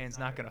because that man's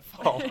not going to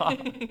fall off.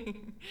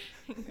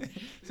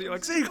 So you're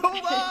like, Zeke,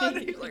 hold on.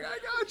 And he's like, I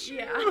got you.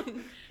 Yeah.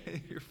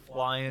 You're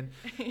flying.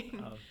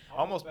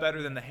 Almost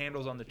better than the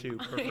handles on the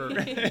tube.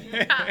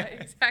 Yeah,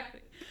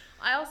 exactly.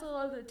 I also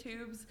love the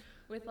tubes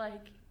with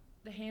like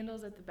the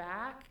handles at the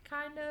back,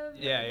 kind of.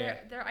 Yeah.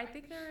 I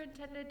think they're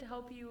intended to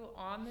help you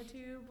on the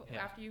tube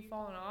after you've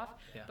fallen off.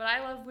 Yeah. But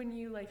I love when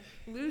you like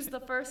lose the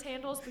first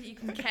handles, but you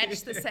can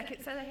catch the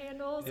second set of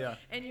handles. Yeah.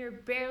 And you're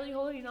barely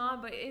holding on,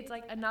 but it's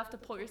like enough to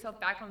pull yourself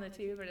back on the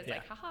tube, and it's Yeah.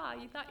 like,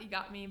 haha, you thought you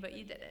got me, but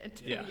you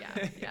didn't. Yeah.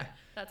 Yeah.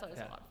 That's always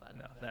a lot of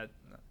fun. No.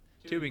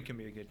 Tubing can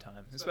be a good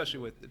time, especially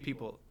with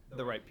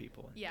the right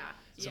people. Yeah.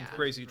 Some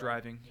crazy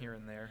driving here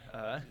and there.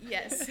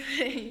 Yes.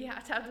 Yeah,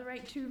 to have the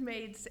right tube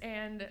mates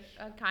and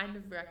a kind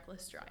of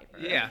reckless driver.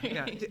 Yeah.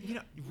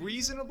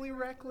 Reasonably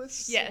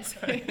reckless. Yes.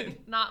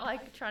 Not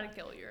like trying to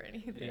kill you or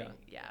anything.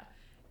 Yeah.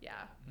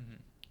 Mm-hmm.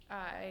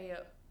 I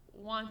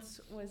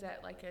once was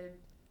at like a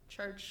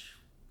church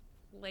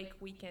lake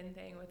weekend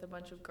thing with a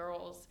bunch of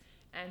girls,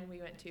 and we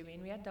went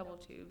tubing. We had double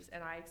tubes,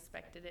 and I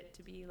expected it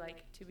to be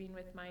like tubing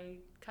with my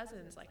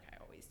cousins like I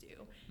always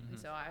do. And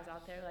so I was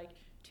out there like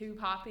tube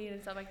hopping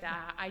and stuff like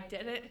that. I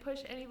didn't push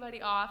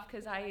anybody off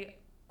because I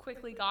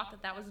quickly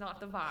got that was not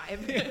the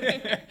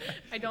vibe.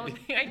 I don't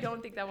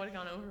think that would have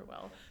gone over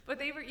well. But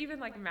they were even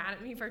like mad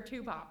at me for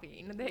tube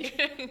hopping.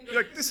 You're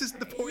like, this is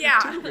the point yeah.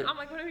 of tubing. I'm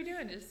like, what are we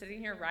doing? Just sitting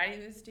here riding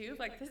this tube?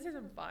 Like, this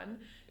isn't fun.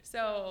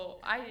 So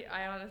I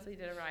honestly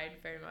didn't ride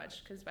very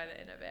much because by the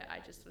end of it, I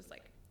just was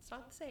like, it's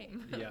not the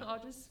same. Yeah.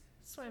 I'll just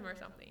swim or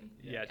something.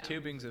 Yeah,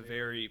 tubing's a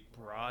very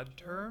broad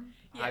term.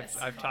 Yes.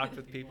 I've talked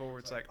with people where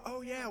it's like,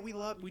 oh yeah, we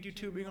do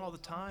tubing all the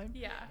time.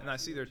 Yeah. And I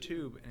see their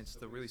tube, and it's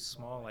the really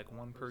small, like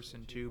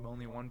one-person tube,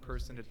 only one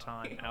person at a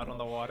time, out on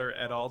the water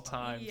at all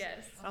times.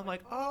 Yes. I'm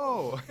like,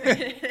 oh,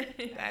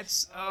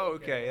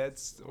 okay,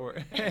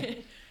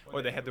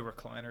 or they have the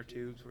recliner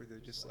tubes where they're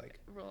just like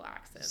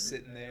relaxing,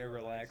 sitting there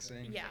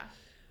relaxing. Yeah.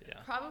 Yeah.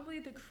 Probably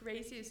the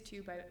craziest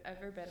tube I've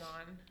ever been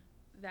on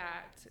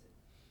that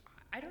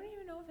I don't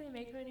even know if they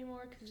make them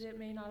anymore because it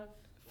may not have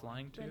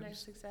Flying been a tubes?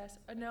 success.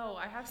 No,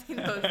 I have seen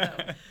those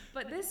though.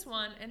 But this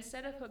one,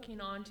 instead of hooking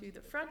onto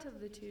the front of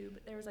the tube,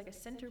 there was like a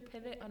center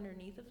pivot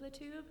underneath of the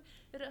tube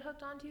that it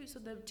hooked onto, so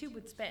the tube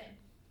would spin.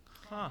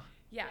 Huh.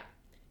 Yeah.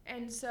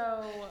 And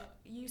so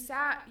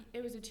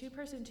it was a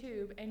two-person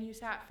tube, and you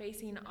sat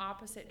facing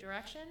opposite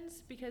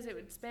directions because it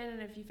would spin,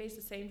 and if you face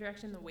the same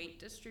direction, the weight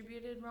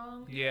distributed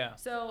wrong. Yeah.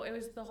 So it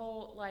was the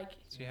whole, like...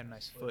 So you had a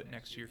nice foot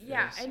next to your face.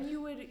 Yeah, and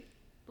you would...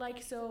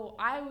 Like, so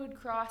I would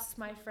cross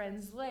my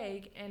friend's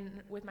leg and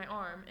with my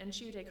arm, and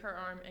she would take her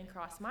arm and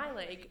cross my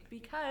leg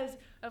because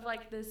of,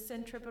 like, the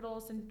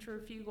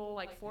centrifugal,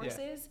 like,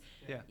 forces.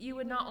 Yeah. You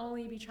would not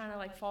only be trying to,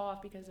 like, fall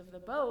off because of the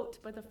boat,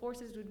 but the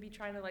forces would be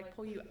trying to, like,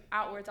 pull you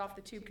outwards off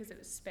the tube because it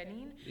was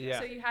spinning. Yeah.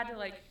 So you had to,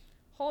 like,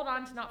 hold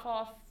on to not fall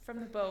off from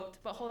the boat,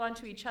 but hold on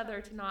to each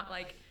other to not,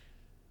 like,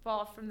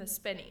 fall off from the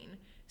spinning.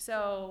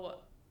 So...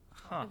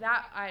 Huh.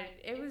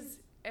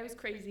 It was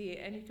crazy,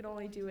 and you could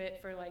only do it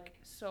for like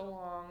so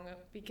long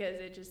because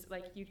it just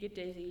like you'd get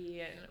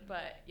dizzy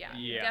but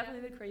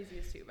definitely the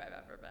craziest tube I've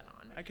ever been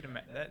on. I can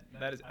imagine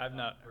that is I've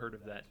not heard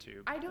of that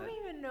tube. I don't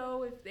even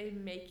know if they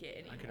make it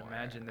anymore. I can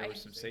imagine there were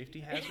some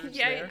safety hazards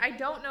yeah, there. I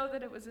don't know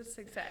that it was a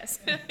success.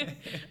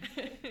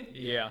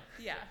 Yeah.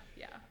 Yeah.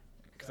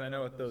 Because I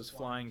know with those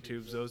flying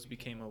tubes, those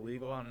became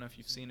illegal. I don't know if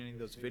you've seen any of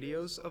those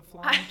videos of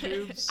flying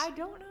tubes. I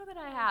don't know that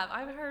I have.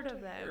 I've heard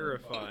of them.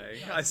 Terrifying.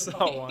 I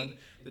saw one.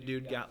 The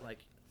dude got like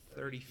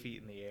 30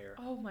 feet in the air.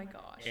 Oh my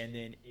gosh. And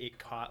then it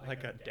caught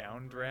like a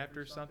downdraft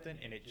or something,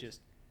 and it just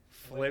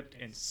flipped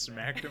and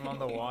smacked him on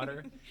the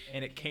water.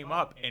 And it came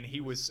up, and he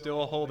was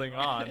still holding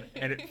on,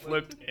 and it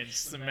flipped and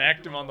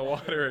smacked him on the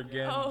water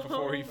again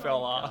before he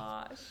fell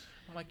off. Gosh.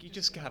 I'm like, you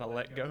just gotta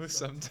let go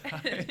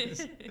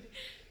sometimes.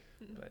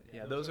 But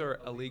yeah, those are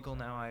illegal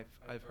now.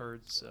 I've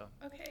heard, so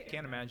okay.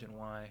 Can't imagine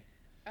why.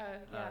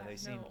 They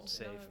seem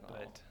safe,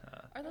 but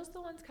are those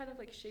the ones kind of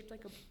like shaped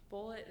like a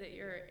bullet that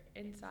you're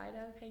inside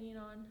of hanging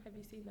on? Have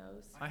you seen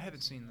those? I haven't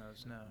seen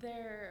those. No.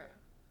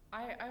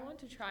 I want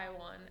to try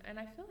one, and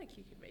I feel like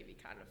you could maybe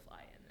kind of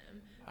fly in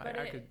them. But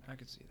I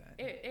could see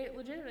that. It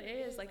legitimately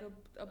is like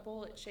a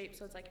bullet shape,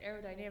 so it's like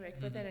aerodynamic,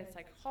 but then it's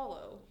like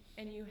hollow,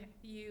 and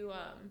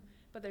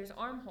but there's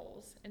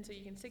armholes, and so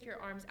you can stick your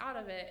arms out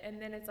of it,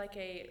 and then it's like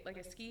a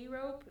ski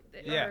rope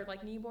or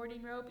like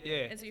kneeboarding rope,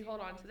 and so you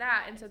hold on to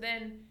that, and so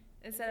then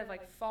instead of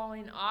like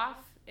falling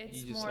off,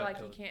 it's more like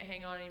you can't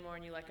hang on anymore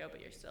and you let go,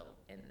 but you're still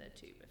in the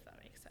tube, if that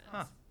makes sense.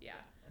 Huh. Yeah.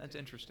 That's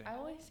interesting. I've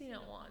only seen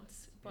it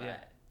once, but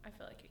I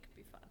feel like it could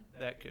be fun.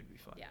 That could be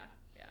fun. Yeah.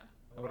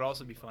 What would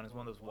also be fun is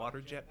one of those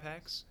water jet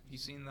packs. Have you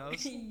seen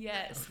those?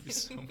 Yes. That would be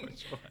so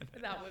much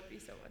fun. That would be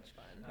so much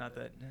fun. Not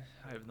that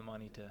I have the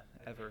money to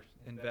ever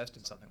invest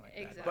in something like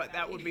Exactly. that, but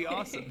that would be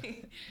awesome.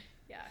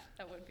 Yeah,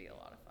 that would be a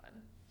lot of fun.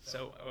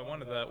 So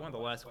one of the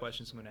last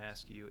questions I'm going to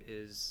ask you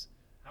is,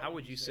 how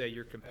would you say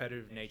your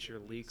competitive nature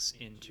leaks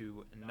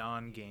into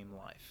non-game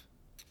life?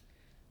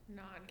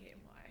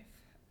 Non-game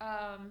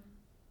life.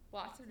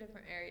 Lots of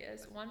different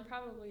areas. One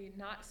probably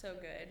not so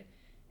good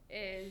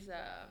is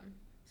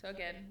so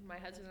again, my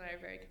husband and I are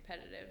very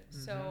competitive.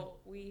 So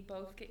we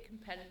both get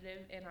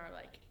competitive in our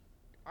like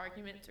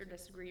arguments or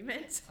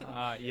disagreements.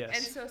 Yes.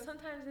 And so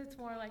sometimes it's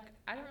more like,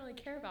 I don't really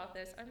care about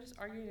this. I'm just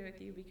arguing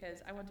with you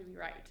because I want to be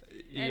right.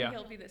 And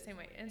he'll be the same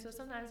way. And so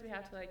sometimes we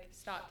have to like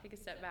stop, take a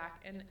step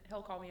back, and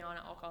he'll call me on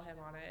it, I'll call him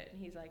on it, and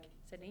he's like,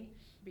 Sidney,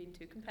 you're being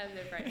too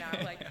competitive right now.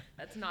 Like,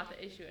 that's not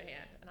the issue at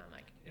hand. And I'm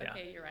like,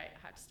 okay, you're right.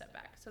 I have to step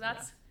back. So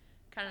that's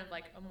kind of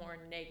like a more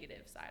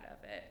negative side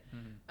of it.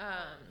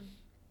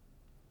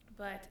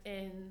 But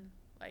in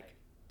like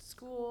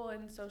school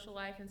and social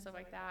life and stuff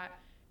like that,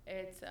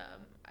 it's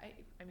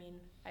I mean,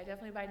 I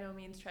definitely by no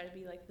means try to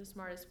be like the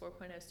smartest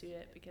 4.0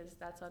 student, because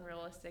that's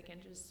unrealistic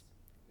and just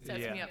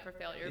sets me up for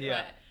failure.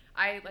 But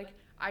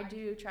I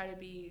do try to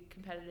be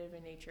competitive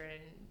in nature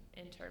and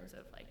in terms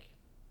of like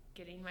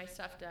getting my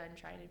stuff done,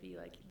 trying to be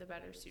like the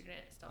better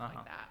student, stuff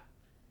like that.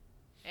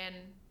 And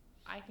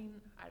I can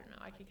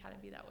kind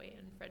of be that way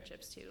in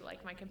friendships too.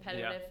 Like my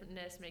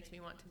competitiveness makes me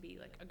want to be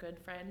like a good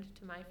friend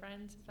to my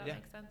friends, if that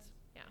makes sense.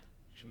 Yeah.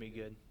 Should be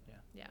good.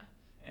 Yeah.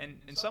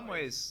 And in some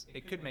ways,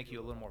 it could make you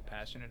a little more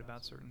passionate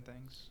about certain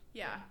things.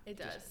 Yeah, it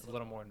does. Just a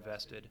little more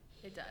invested.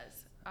 It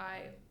does.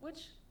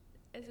 Which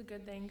is a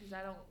good thing, because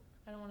I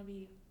don't want to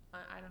be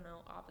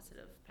opposite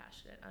of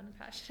passionate,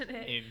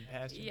 unpassionate.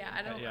 Impassionate. Yeah,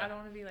 I don't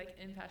want to be like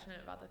impassionate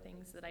about the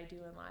things that I do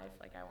in life.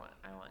 Like I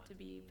want to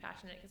be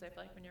passionate, because I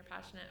feel like when you're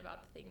passionate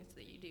about the things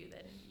that you do,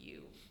 then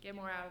you get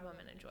more out of them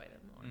and enjoy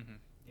them more.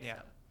 Yeah.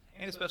 So.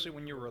 And especially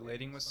when you're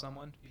relating with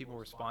someone, people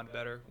respond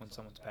better when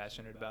someone's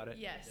passionate about it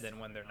than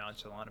when they're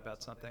nonchalant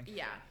about something.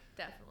 Yeah,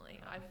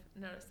 definitely. I've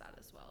noticed that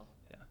as well.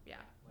 Yeah.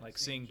 Like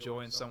seeing joy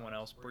in someone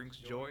else brings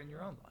joy in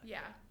your own life.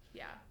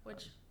 Yeah.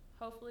 Which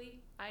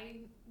hopefully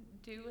I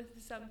do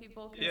with some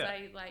people, because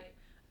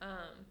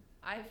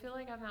I feel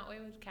like I'm that way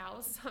with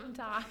cows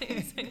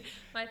sometimes.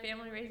 My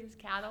family raises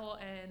cattle,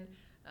 and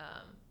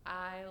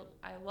I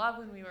love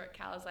when we work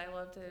cows. I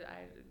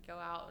go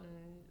out and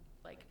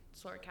like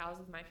sort cows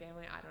with my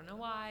family. I don't know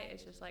why.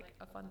 It's just like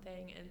a fun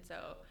thing. And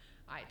so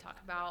I talk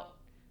about,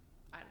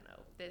 I don't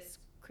know, this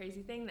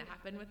crazy thing that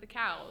happened with the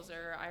cows.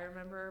 Or I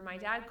remember my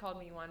dad called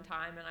me one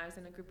time, and I was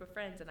in a group of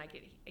friends, and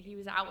he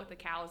was out with the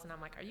cows, and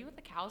I'm like, are you with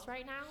the cows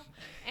right now?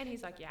 And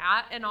he's like,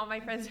 yeah. And all my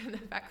friends are in the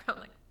background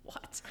like,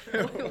 what?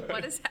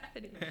 What is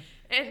happening?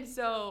 And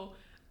so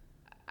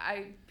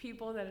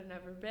people that have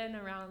never been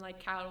around like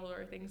cattle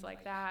or things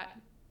like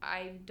that,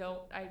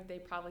 they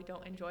probably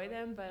don't enjoy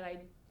them, but I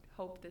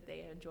hope that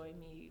they enjoy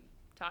me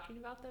talking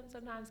about them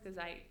sometimes, because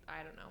I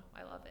don't know,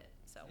 I love it.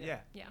 So yeah,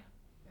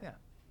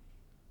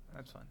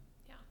 that's fun.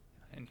 Yeah.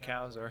 And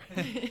cows are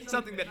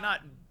something that not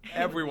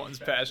everyone's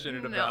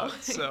passionate about.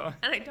 So.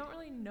 And I don't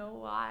really know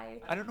why.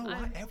 I don't know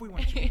why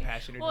everyone should be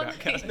passionate about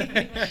cows.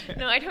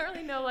 No, I don't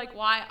really know like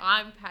why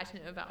I'm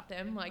passionate about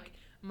them. Like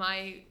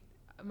my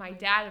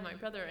dad and my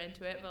brother are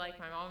into it, but like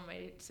my mom and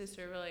my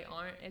sister really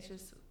aren't. It's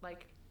just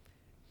like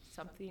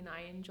something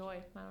I enjoy.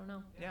 I don't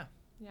know. Yeah.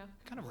 Yeah.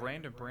 Kind of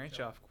random branch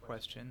off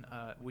question.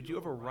 Would you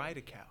ever ride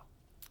a cow?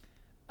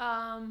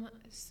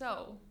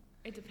 So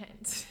it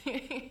depends.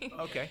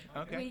 Okay.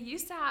 We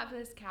used to have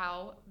this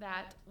cow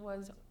that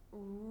was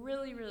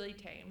really, really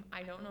tame.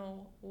 I don't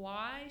know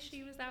why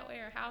she was that way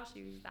or how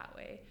she was that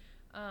way.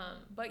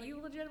 But you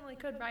legitimately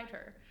could ride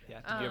her.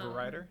 Yeah. Did you ever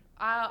ride her?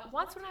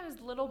 Once when I was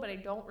little, but I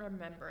don't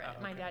remember it. Oh,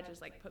 okay. My dad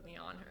just like put me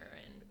on her,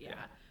 and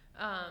yeah.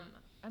 Yeah.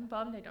 I'm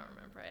bummed I don't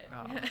remember it.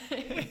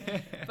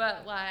 Oh.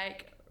 But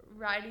like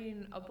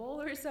riding a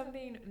bull or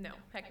something, no,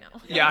 heck no.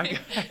 Yeah.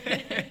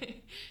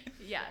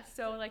 Yeah.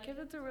 So like if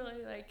it's a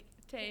really like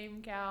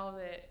tame cow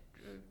that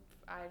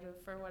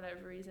for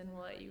whatever reason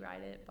will let you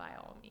ride it, by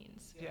all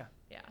means. Yeah.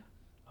 Yeah.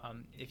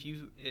 If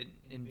you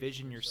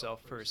envision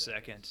yourself for a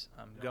second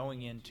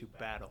going into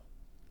battle,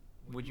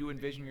 would you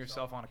envision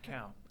yourself on a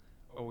cow,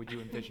 or would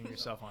you envision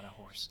yourself on a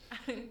horse?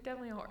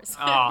 Definitely a horse.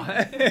 Oh.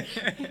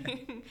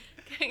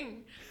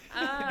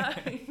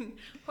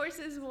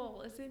 Horses will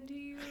listen to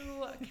you.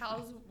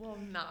 Cows will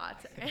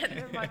not, and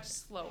they're much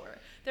slower.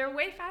 They're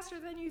way faster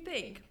than you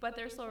think, but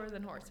they're slower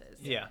than horses.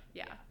 Yeah.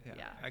 Yeah.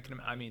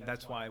 I mean,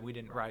 that's why we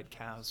didn't ride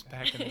cows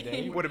back in the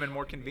day. It would have been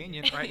more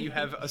convenient, right? You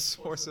have a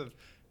source of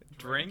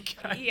drink.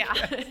 Yeah.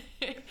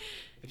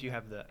 If you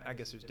have I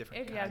guess there's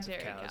different if kinds you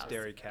of have cows.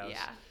 Dairy cows.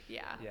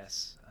 Yeah.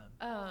 Yes.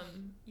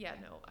 Yeah.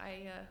 No.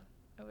 I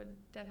would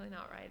definitely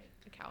not ride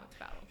a cow into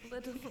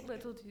battle.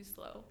 Little too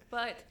slow.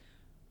 But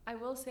I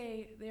will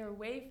say they're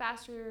way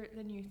faster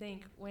than you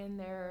think when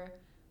they're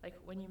like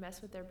when you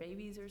mess with their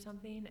babies or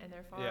something and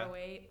they're far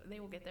away. They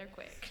will get there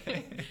quick.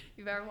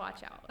 You better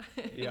watch out.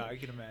 Yeah, I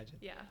can imagine.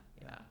 Yeah.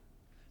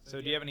 So,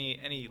 do you have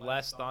any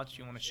last thoughts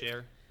you want to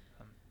share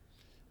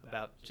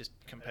about just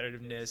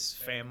competitiveness,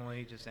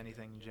 family, just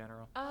anything in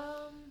general?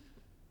 I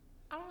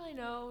don't really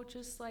know.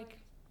 Just like,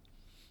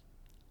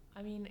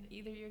 I mean,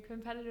 either you're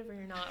competitive or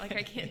you're not. Like,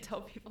 I can't tell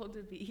people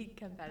to be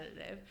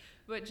competitive.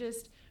 But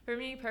just for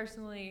me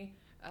personally,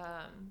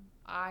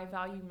 I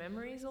value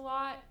memories a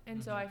lot.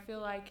 And so I feel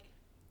like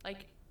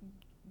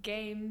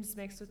games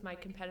mixed with my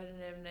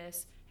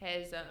competitiveness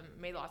has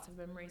made lots of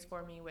memories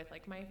for me with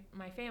like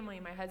my family,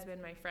 my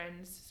husband, my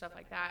friends, stuff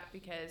like that,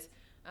 because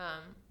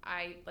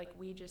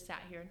we just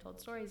sat here and told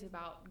stories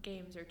about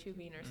games or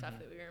tubing or stuff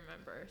that we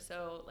remember.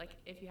 So like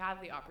if you have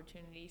the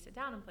opportunity, sit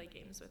down and play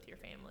games with your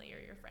family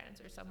or your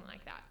friends or something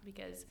like that,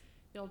 because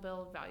you'll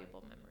build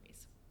valuable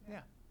memories.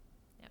 Yeah.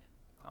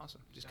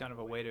 Awesome. Just kind of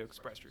a way to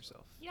express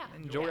yourself. Yeah.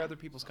 Enjoy other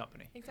people's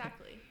company.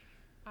 Exactly.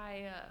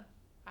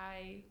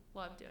 I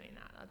love doing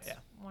that. That's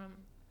one of,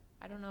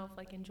 I don't know if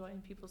like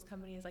enjoying people's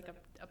company is like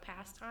a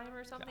pastime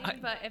or something,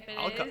 but if it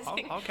is,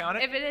 I'll count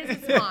it. If it is,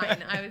 it's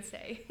mine, I would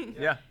say.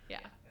 Yeah.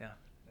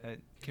 Yeah.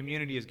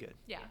 Community is good.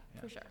 Yeah,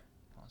 for sure.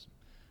 Awesome.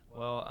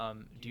 Well,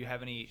 do you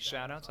have any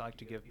shout-outs? I like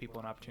to give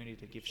people an opportunity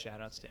to give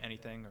shout-outs to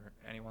anything or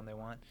anyone they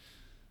want.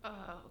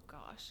 Oh,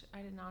 gosh.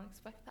 I did not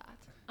expect that.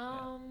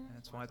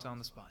 That's why it's on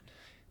the spot.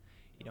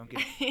 You don't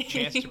get a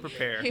chance to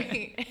prepare.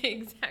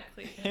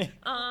 Exactly.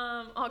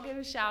 I'll give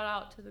a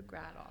shout-out to the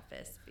grad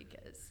office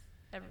because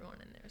everyone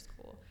in there is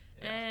cool.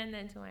 Yeah. And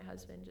then to my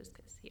husband just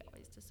because he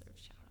always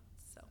deserves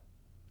shout-outs. So.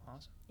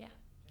 Awesome. Yeah.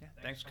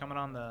 Thanks for coming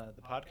on the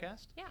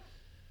podcast. Yeah.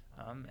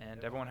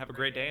 And everyone have a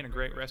great day and a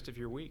great rest of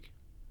your week.